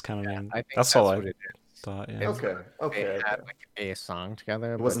 and it just kind of Yeah, made I think that's all that's I what it is. thought, yeah. It's Okay. they Okay. had Okay. like a song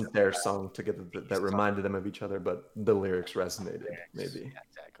together, It but wasn't their song together that song reminded them of each other, but the lyrics resonated. lyrics. Maybe. Yeah,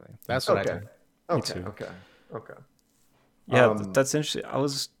 exactly. That's That's what I okay. Okay. think. Me Okay. too. Okay. Okay. Yeah, Um. that's interesting. I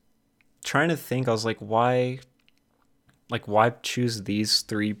was trying to think. I was like why choose these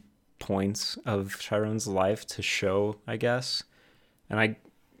 3 points of Chiron's life to show, I guess. And I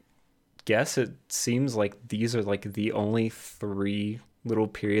guess it seems like these are like the only 3 little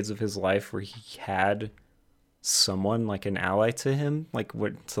periods of his life where he had someone like an ally to him, like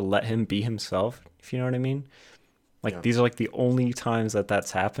what to let him be himself, if you know what I mean. Like Yeah. these are like the only times that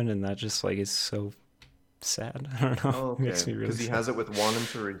that's happened, and that just like is so sad. I don't know. Oh, It makes okay. me really Because he sad. has it with Juan and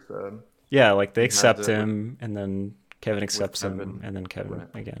Teresa. Yeah, like they He has accept it him, and then Kevin with accepts him, Kevin. and then Kevin Right.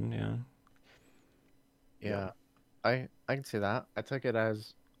 again. Yeah. Yeah. Yeah, I can see that. I took it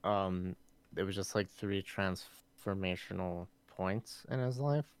as um it was just like three transformational points in his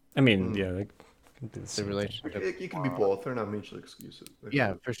life. I mean, yeah, like, The relationship. It can be both. They're not mutually exclusive.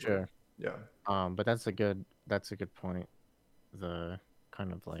 Yeah, for sure. Yeah. But that's a good point. The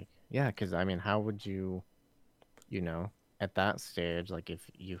kind of like, yeah, because I mean, how would you, at that stage, like if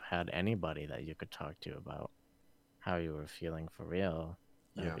you had anybody that you could talk to about how you were feeling for real,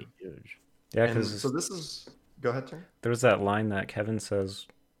 that'd be huge. Yeah, And because so this is. Go ahead, Terry. there was that line that Kevin says,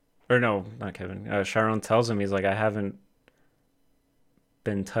 or no, not Kevin. Sharon tells him, he's like, I haven't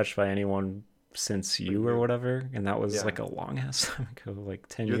been touched by anyone since you or whatever, and that was like a long ass time ago, like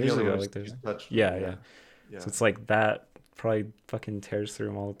 10 You're the years only ago. one Like who's there's touched yeah, me, yeah. So it's like that probably fucking tears through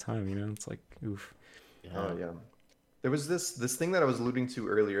him all the time, It's like, oof. Oh yeah. There was this thing that I was alluding to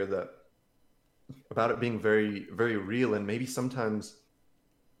earlier, that about it being very, very real, and maybe sometimes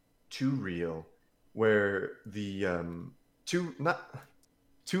too real, where the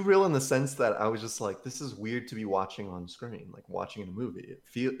too real in the sense that I was just like, this is weird to be watching on screen, like watching in a movie.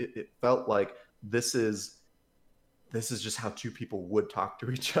 It felt like this is just how two people would talk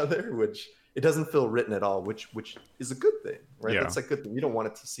to each other, which it doesn't feel written at all, which is a good thing, right? Yeah. That's a good thing. You don't want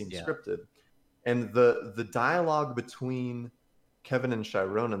it to seem scripted. And the dialogue between Kevin and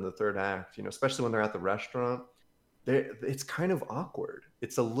Chiron in the third act, especially when they're at the restaurant, it's kind of awkward.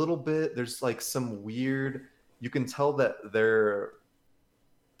 It's a little bit, there's like some weird, you can tell that they're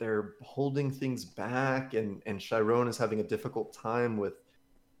holding things back, and Chiron is having a difficult time with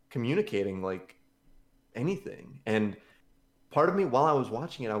communicating like anything. And part of me, while I was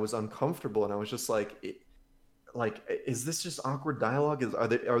watching it, I was uncomfortable, and I was just like, is this just awkward dialogue?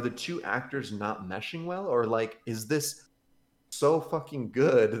 Are the two actors not meshing well, or like, is this so fucking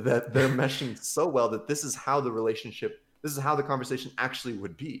good that they're meshing so well that this is how the conversation actually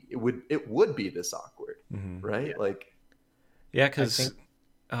would be? It would be this awkward, right? Yeah. Like, yeah, because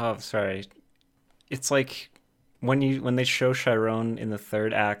sorry, it's like when they show Chiron in the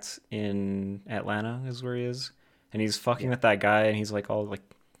third act in Atlanta is where he is, and he's fucking with that guy, and he's like all like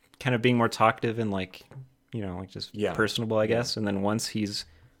kind of being more talkative and like, like just personable, I guess. And then once he's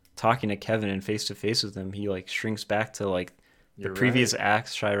talking to Kevin and face to face with him, he like shrinks back to like the previous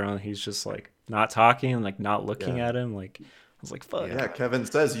acts. Chiron, he's just like not talking and like not looking at him. Like, I was like, fuck. Yeah, Kevin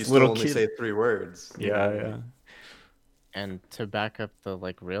says you still only say 3 words. Yeah. And to back up the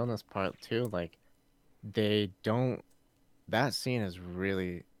like realness part too, like that scene is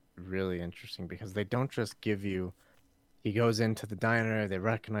really, really interesting, because they don't just give you, he goes into the diner, they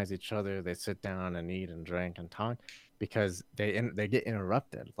recognize each other, they sit down and eat and drink and talk, because they get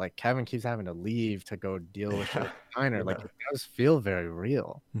interrupted. Like Kevin keeps having to leave to go deal with the diner. Like, it does feel very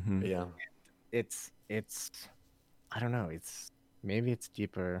real. Yeah. It's I don't know, maybe it's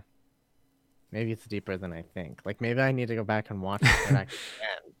deeper. Maybe it's deeper than I think. Like, maybe I need to go back and watch it again,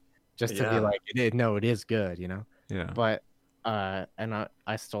 just to be like, it is good, Yeah. But and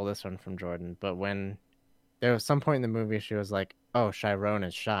I stole this one from Jordan, but when there was some point in the movie, she was like, "Oh, Chiron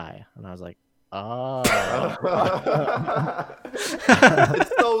is shy," and I was like, "Oh."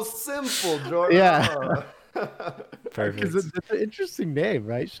 It's so simple, Jordan. Yeah. Perfect. Because it's an interesting name,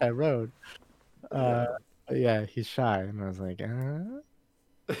 right? Chiron. Yeah, he's shy, and I was like,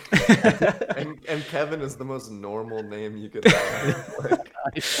 and Kevin is the most normal name you could have. Like,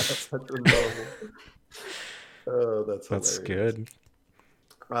 such a normal. Oh, that's good.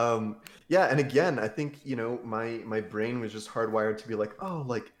 Yeah, and again, I think my brain was just hardwired to be like, oh,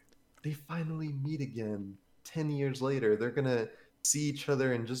 like they finally meet again 10 years later. They're gonna see each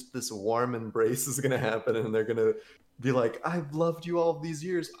other, and just this warm embrace is gonna happen, and they're gonna be like, I've loved you all these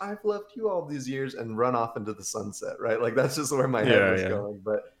years, I've loved you all these years, and run off into the sunset, right? Like, that's just where my head was going.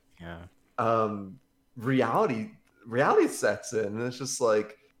 But reality sets in, and it's just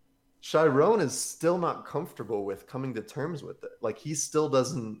like, Chiron is still not comfortable with coming to terms with it. Like, he still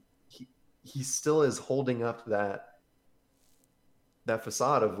doesn't, he still is holding up that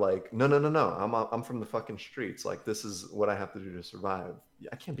facade of like, no, I'm from the fucking streets. Like, this is what I have to do to survive.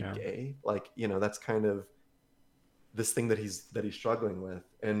 I can't be gay. Like, that's kind of this thing that he's struggling with,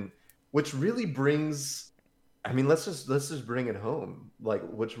 and which really brings, I mean, let's just bring it home. Like,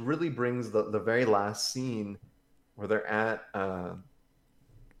 which really brings the very last scene where they're at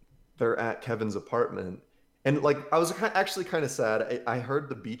Kevin's apartment, and like, I was actually kind of sad. I heard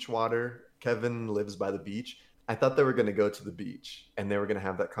the beach water. Kevin lives by the beach. I thought they were going to go to the beach and they were going to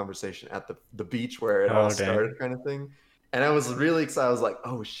have that conversation at the beach where it all started, kind of thing. And I was really excited. I was like,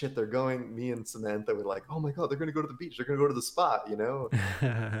 oh shit, they're going. Me and Samantha were like, oh my God, they're going to go to the beach. They're going to go to the spot,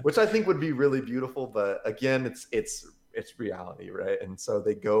 which I think would be really beautiful. But again, it's reality, right? And so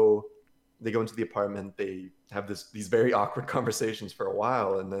they go into the apartment. They have these very awkward conversations for a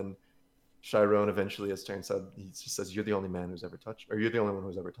while. And then Chiron eventually, as Terrence said, he just says, "You're the only man who's ever touched, or you're the only one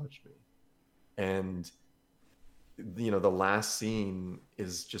who's ever touched me." And the last scene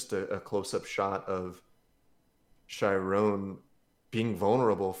is just a close-up shot of Chiron being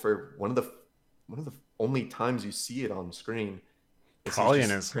vulnerable for one of the only times you see it on screen. Probably in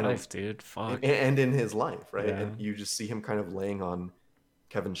his life, dude. Fuck. And in his life, right? Yeah. And you just see him kind of laying on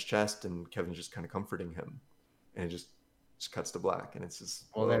Kevin's chest, and Kevin's just kind of comforting him, and it just cuts to black, and it's just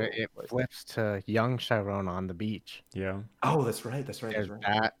then it flips to young Chiron on the beach. Yeah. Oh, that's right. There's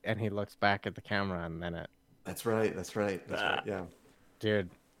that, and he looks back at the camera, and then it. That's right. Yeah, dude,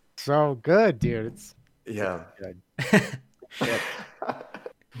 so good, dude. It's good.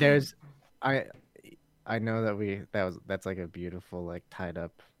 There's, I know that's like a beautiful, like, tied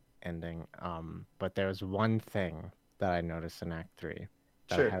up ending. But there's one thing that I noticed in Act 3.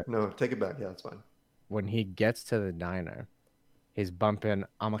 Sure. No, take it back. Yeah, that's fine. When he gets to the diner, he's bumping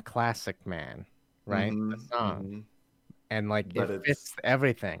 "I'm a Classic Man," right? Mm-hmm, the song. And like it fits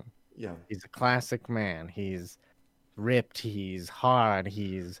everything. Yeah. He's a classic man. He's ripped. He's hard.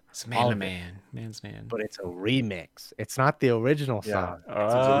 He's man's man. But it's a remix. It's not the original song.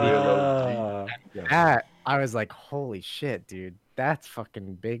 Yeah. I was like, holy shit, dude. That's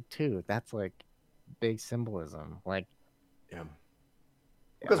fucking big too. That's like big symbolism. Like, yeah.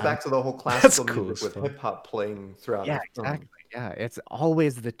 It goes back to the whole classical music with hip hop playing throughout. Yeah, exactly. Yeah, it's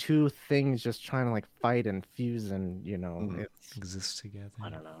always the two things just trying to like fight and fuse and exist together.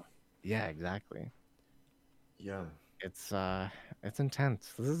 I don't know. Yeah, exactly. Yeah. It's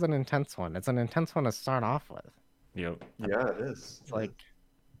intense. This is an intense one. It's an intense one to start off with. Yep. Yeah, it is. It's like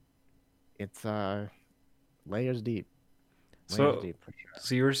it's layers deep. So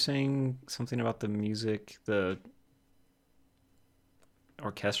you were saying something about the music, the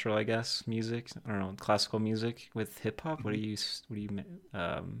orchestral, I guess, music. I don't know, classical music with hip hop. What do you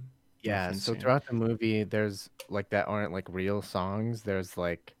yeah, so throughout the movie there's like that aren't like real songs. There's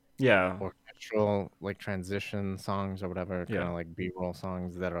like orchestral like transition songs or whatever, kind of like B-roll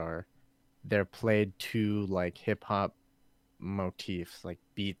songs they're played to like hip hop motifs, like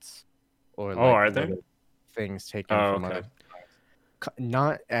beats or like are there things taken from other songs.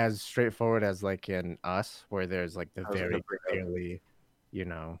 Not as straightforward as like in Us, where there's like the very clearly,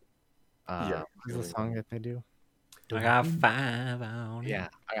 what's the song that they do? I got 5 on it. Yeah,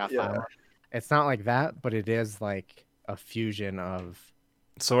 I got 5 on it. It's not like that, but it is like a fusion of.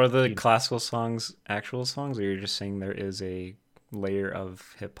 So are the classical songs actual songs, or you're just saying there is a layer of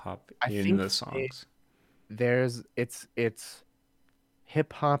hip hop in the songs? It's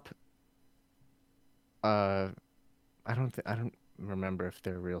hip hop. I don't remember if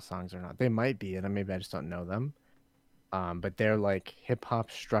they're real songs or not. They might be, and maybe I just don't know them. But they're like hip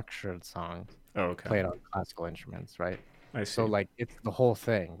hop structured songs. Played on classical instruments, right? I see. So like it's the whole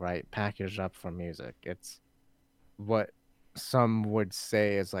thing, right? Packaged up for music. It's what some would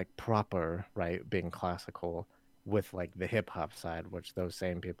say is like proper, right? Being classical with like the hip hop side, which those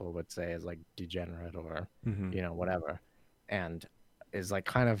same people would say is like degenerate or whatever, and is like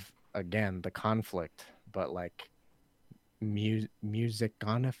kind of again the conflict, but like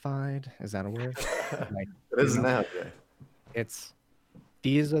musiconified. Is that a word? Like, it is now. Yeah.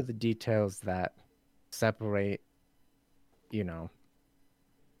 These are the details that separate, a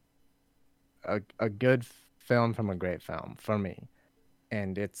good film from a great film for me.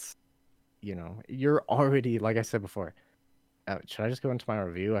 And it's, you're already, like I said before, should I just go into my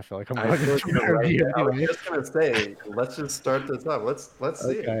review? I feel like I'm going into my review. I was just gonna say, let's just start this up. Let's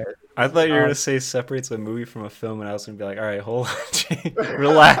see. I thought you were gonna say separates a movie from a film, and I was gonna be like, all right, hold on,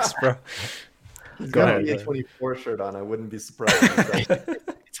 relax, bro. Go ahead. He has a 24 shirt on. I wouldn't be surprised.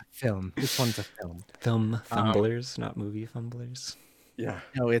 It's a film. This one's a film. Film fumblers, not movie fumblers. Yeah.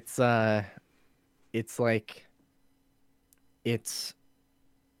 No, it's like it's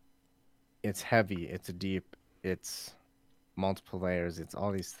heavy. It's deep. It's multiple layers. It's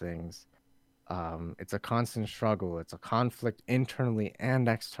all these things. It's a constant struggle. It's a conflict internally and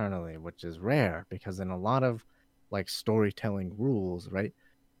externally, which is rare because in a lot of like storytelling rules, right?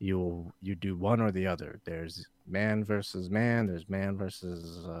 You do one or the other. There's man versus man. There's man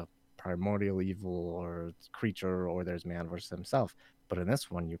versus primordial evil or creature, or there's man versus himself. But in this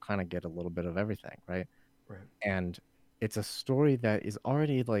one, you kind of get a little bit of everything, right? Right. And it's a story that is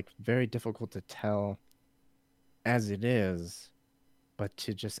already like very difficult to tell as it is, but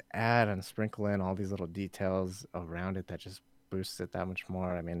to just add and sprinkle in all these little details around it that just boosts it that much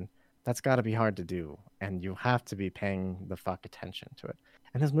more. I mean, that's got to be hard to do, and you have to be paying the fuck attention to it.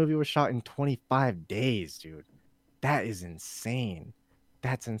 And this movie was shot in 25 days, dude. That is insane.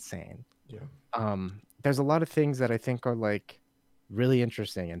 That's insane. Yeah. There's a lot of things that I think are like really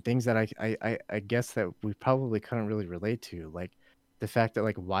interesting, and things that I guess that we probably couldn't really relate to, like the fact that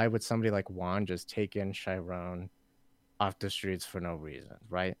like why would somebody like Juan just take in Chiron off the streets for no reason,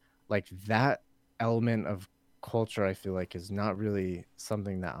 right? Like that element of culture, I feel like is not really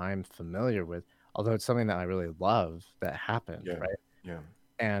something that I'm familiar with, although it's something that I really love that happened, Yeah. right? Yeah.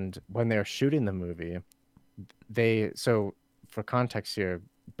 And when they're shooting the movie, so for context here,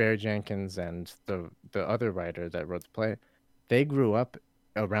 Barry Jenkins and the other writer that wrote the play, they grew up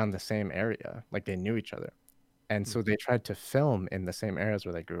around the same area, like they knew each other. And so they tried to film in the same areas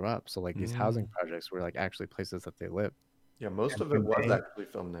where they grew up. So like these housing projects were like actually places that they lived. Yeah, most And of it when was they, actually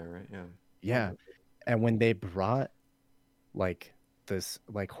filmed there, right? Yeah. yeah. And when they brought like this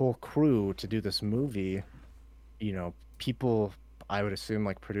like whole crew to do this movie, people, I would assume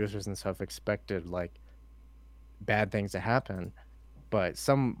like producers and stuff expected like bad things to happen. But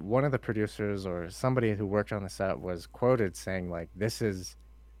one of the producers or somebody who worked on the set was quoted saying like,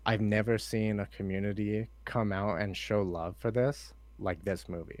 I've never seen a community come out and show love for this like this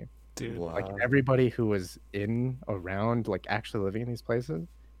movie. Dude. Like Wow. everybody who was around, like actually living in these places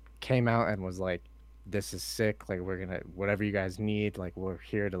came out and was like, this is sick. Like we're gonna, whatever you guys need, like we're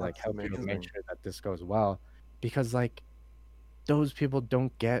here to like That's help you to make amazing. sure that this goes well. Because like those people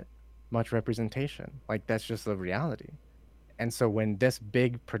don't get much representation. Like that's just the reality. And so when this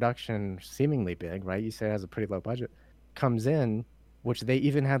big production, seemingly big, right? You say it has a pretty low budget, comes in, which they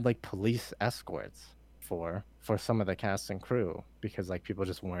even had like police escorts for some of the cast and crew because like people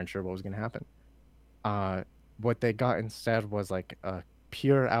just weren't sure what was gonna happen. What they got instead was like a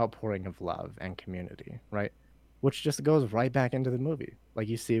pure outpouring of love and community, right? Which just goes right back into the movie. Like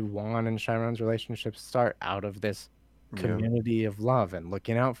you see Juan and Chiron's relationship start out of this Yeah. community of love and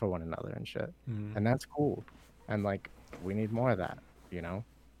looking out for one another and shit. Mm. And that's cool. And like we need more of that, you know?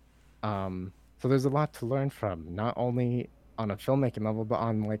 So there's a lot to learn from, not only on a filmmaking level, but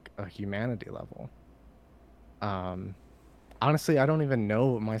on like a humanity level. Honestly, I don't even know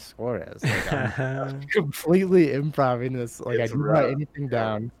what my score is. Like I'm completely improvising this. Like I It's didn't rough. write anything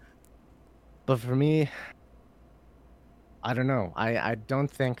down. But for me, I don't know. I don't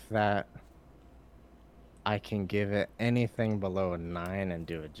think that I can give it anything below a 9 and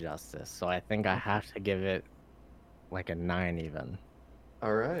do it justice. So I think I have to give it like a 9 even.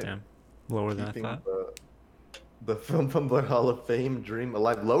 All right. Damn. Lower than I Keeping thought. the Film Fumbler Hall of Fame dream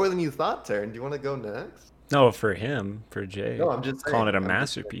alive. Lower than you thought, Taryn. Do you want to go next? No, for him, for Jay. No, I'm just calling saying. it a I'm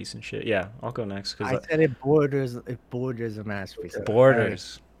just saying. masterpiece and shit. Yeah, I'll go next I because said it borders a masterpiece. Okay.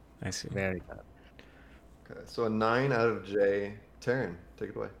 borders. I see. Very good. Okay, so a 9 out of J. Taryn,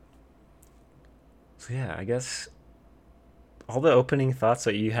 take it away. So yeah, I guess all the opening thoughts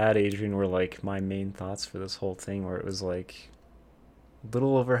that you had, Adrian, were like my main thoughts for this whole thing, where it was like a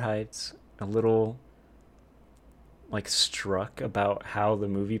little overhyped, a little like struck about how the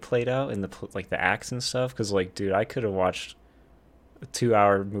movie played out and like the acts and stuff. Because like, dude, I could have watched a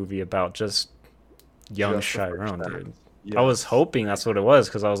 2-hour movie about just young Just the first Chiron, act. dude. I was Yes. hoping that's what it was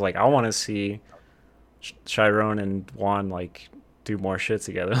because I was like, I want to see Chiron and Juan like do more shit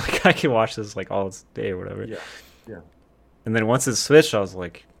together. Like I can watch this like all day or whatever. Yeah. Yeah. And then once it switched, I was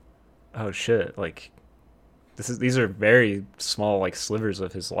like, oh shit, like these are very small like slivers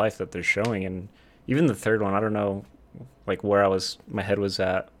of his life that they're showing. And even the third one, I don't know like where my head was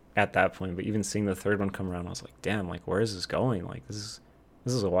at that point, but even seeing the third one come around, I was like, damn, like where is this going? Like this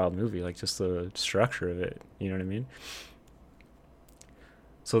is a wild movie, like just the structure of it, you know what I mean?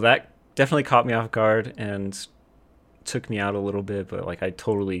 So that definitely caught me off guard and took me out a little bit, but like I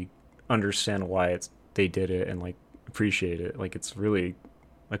totally understand why they did it and like appreciate it. Like it's really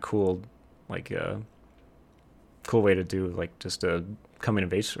a cool like cool way to do like just a coming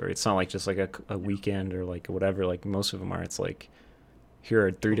of age story. It's not like just like a weekend or like whatever like most of them are. It's like here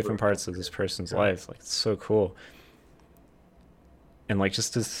are 3 different parts of this person's life. Like it's so cool. And like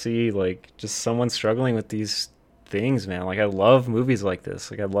just to see like just someone struggling with these things, man. Like I love movies like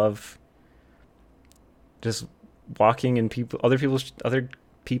this. Like I love just walking in other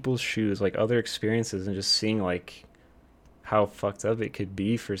people's shoes, like other experiences, and just seeing like how fucked up it could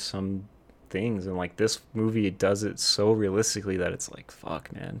be for some things. And like this movie, it does it so realistically that it's like,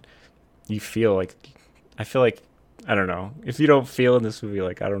 fuck, man. You feel like, I feel like, I don't know. If you don't feel in this movie,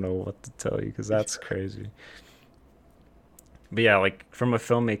 like I don't know what to tell you because that's crazy. But yeah, like from a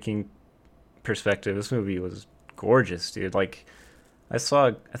filmmaking perspective, this movie was gorgeous, dude. Like I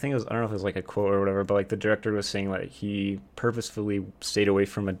think it was, I don't know if it was like a quote or whatever, but like the director was saying like he purposefully stayed away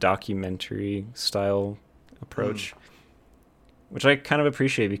from a documentary style approach, which I kind of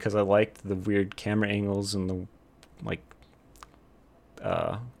appreciate because I liked the weird camera angles and the like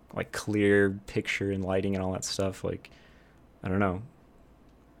clear picture and lighting and all that stuff. Like I don't know.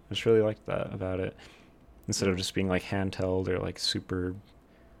 I just really liked that about it. Instead of just being like handheld or like super,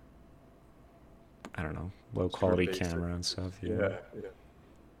 I don't know, low Super quality basic. camera and stuff. Yeah, yeah.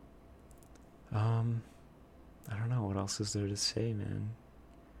 I don't know what else is there to say, man.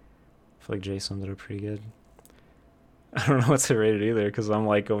 I feel like Jay summed it up pretty good. I don't know what to rate it either, because I'm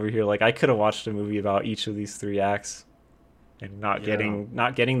like over here like I could have watched a movie about each of these three acts and not Yeah.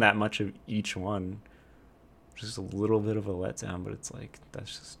 getting that much of each one. Just a little bit of a letdown, but it's like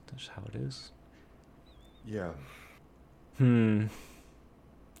that's how it is. Yeah. Hmm.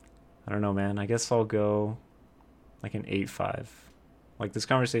 I don't know, man. I guess I'll go like an 8.5. Like this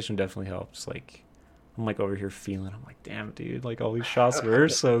conversation definitely helps. Like I'm like over here feeling. I'm like, damn, dude. Like all these shots were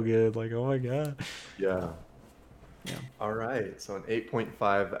so good. Like oh my god. Yeah. Yeah. All right. So an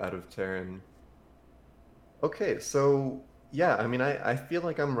 8.5 out of 10. Okay, so yeah, I mean, I feel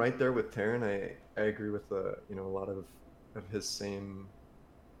like I'm right there with Taryn. I agree with a lot of his same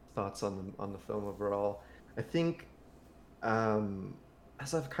thoughts on the film overall. I think, um,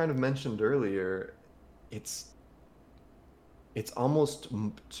 as I've kind of mentioned earlier, it's it's almost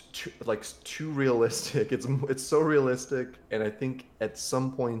like too realistic. It's so realistic, and I think at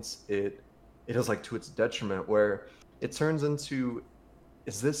some points it is like to its detriment, where it turns into,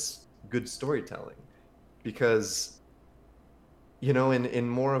 is this good storytelling? Because in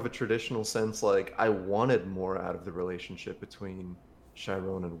more of a traditional sense, like I wanted more out of the relationship between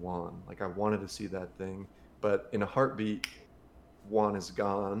Chiron and Juan. Like I wanted to see that thing, but in a heartbeat, Juan is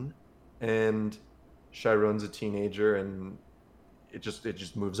gone, and Chiron's a teenager, and it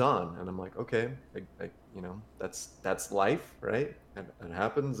just moves on. And I'm like, okay, that's life, right? And it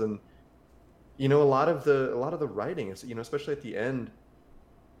happens, and a lot of the writing is, especially at the end,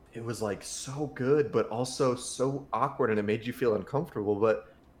 it was like so good, but also so awkward, and it made you feel uncomfortable.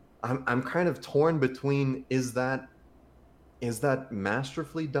 But I'm kind of torn between, is that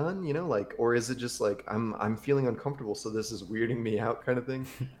masterfully done, like, or is it just like I'm feeling uncomfortable, so this is weirding me out kind of thing.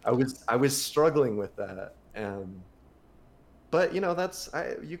 I was struggling with that. But you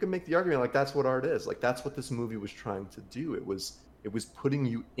can make the argument like that's what art is. Like that's what this movie was trying to do. It was putting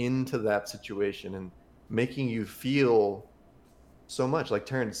you into that situation and making you feel so much. Like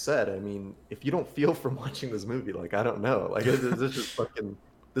Terrence said, I mean, if you don't feel from watching this movie, like I don't know, like this just fucking,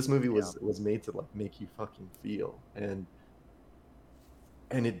 this movie Yeah. was made to like make you fucking feel, and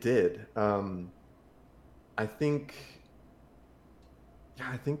it did. I think, yeah,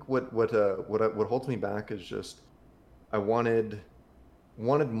 I think what holds me back is just I wanted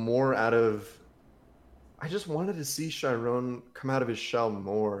more out of. I just wanted to see Chiron come out of his shell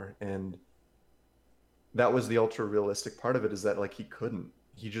more, and that was the ultra realistic part of it, is that like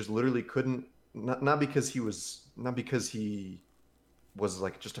he just literally couldn't, not because he was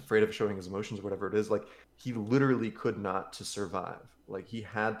like just afraid of showing his emotions or whatever it is, like he literally could not to survive. Like he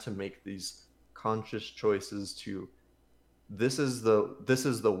had to make these conscious choices to, this is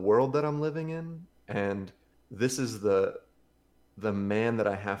the world that I'm living in, and this is the man that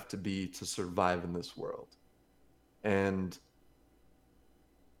I have to be to survive in this world. And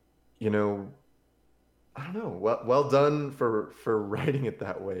you know I don't know. Well done for writing it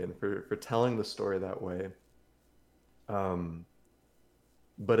that way, and for telling the story that way. Um,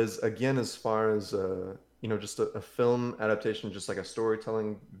 but as far as just a film adaptation, just like a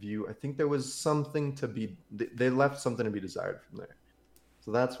storytelling view, I think there was something to be. They left something to be desired from there.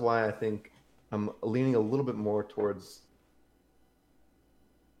 So that's why I think I'm leaning a little bit more towards,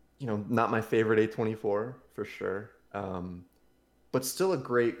 not my favorite A24 for sure, but still a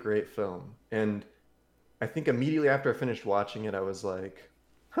great, great film. And I think immediately after I finished watching it, I was like,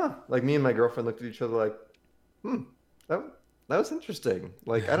 huh. Like me and my girlfriend looked at each other like, hmm, that that was interesting.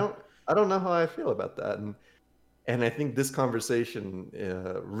 Like I don't know how I feel about that. And I think this conversation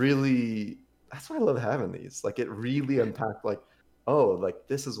really, that's why I love having these. Like it really unpacked like, oh, like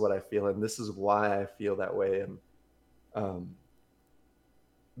this is what I feel, and this is why I feel that way. And um,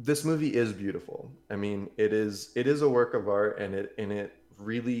 this movie is beautiful. I mean, it is a work of art, and it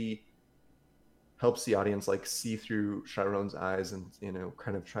really helps the audience like see through Chiron's eyes, and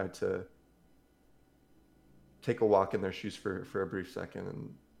kind of try to take a walk in their shoes for a brief second.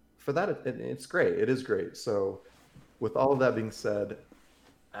 And for that, it's great. It is great. So with all of that being said,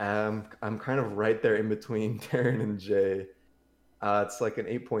 I'm kind of right there in between Darren and Jay. It's like an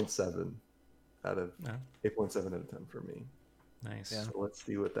 8.7 out of Yeah. 8.7 out of 10 for me. Nice. Yeah. So let's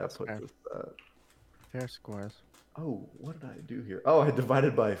see what that That's puts fair. us Fair scores. Oh, what did I do here? Oh, I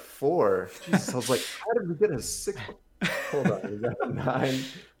divided by 4. Jesus, I was like, how did we get a 6? Hold on, we got a 9,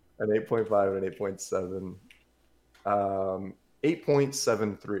 an 8.5, and an 8.7.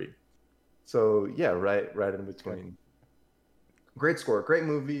 8.73. So yeah, right in between. great score, great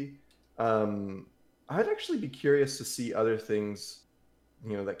movie. I'd actually be curious to see other things,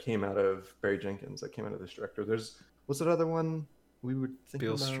 that came out of Barry Jenkins, that came out of this director. What's that other one we would think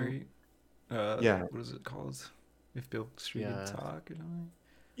Beale about? Street. Yeah. What is it called? If Beale Street could talk or something.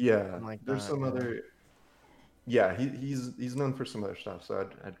 Yeah. Like There's some other. Yeah, he's known for some other stuff, so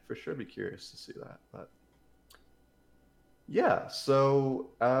I'd for sure be curious to see that. But yeah, so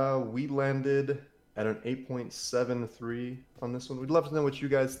we landed at an 8.73 on this one. We'd love to know what you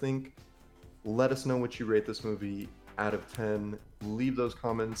guys think. Let us know what you rate this movie out of 10. Leave those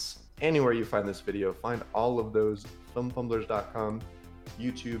comments anywhere you find this video. Find all of those filmfumblers.com,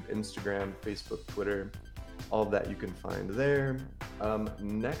 YouTube, Instagram, Facebook, Twitter, all of that you can find there.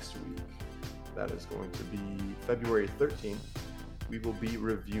 Next week, that is going to be February 13th, we will be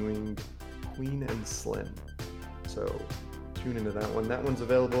reviewing Queen and Slim. So tune into that one. That one's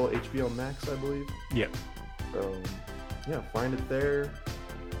available HBO Max, I believe. Yep. So yeah, find it there.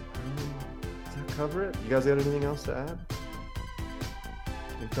 Does that cover it? You guys got anything else to add?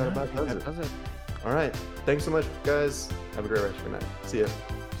 I think that about does it. All right. Thanks so much, guys. Have a great rest of your night. See ya.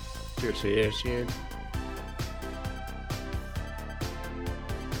 Cheers. Cheers.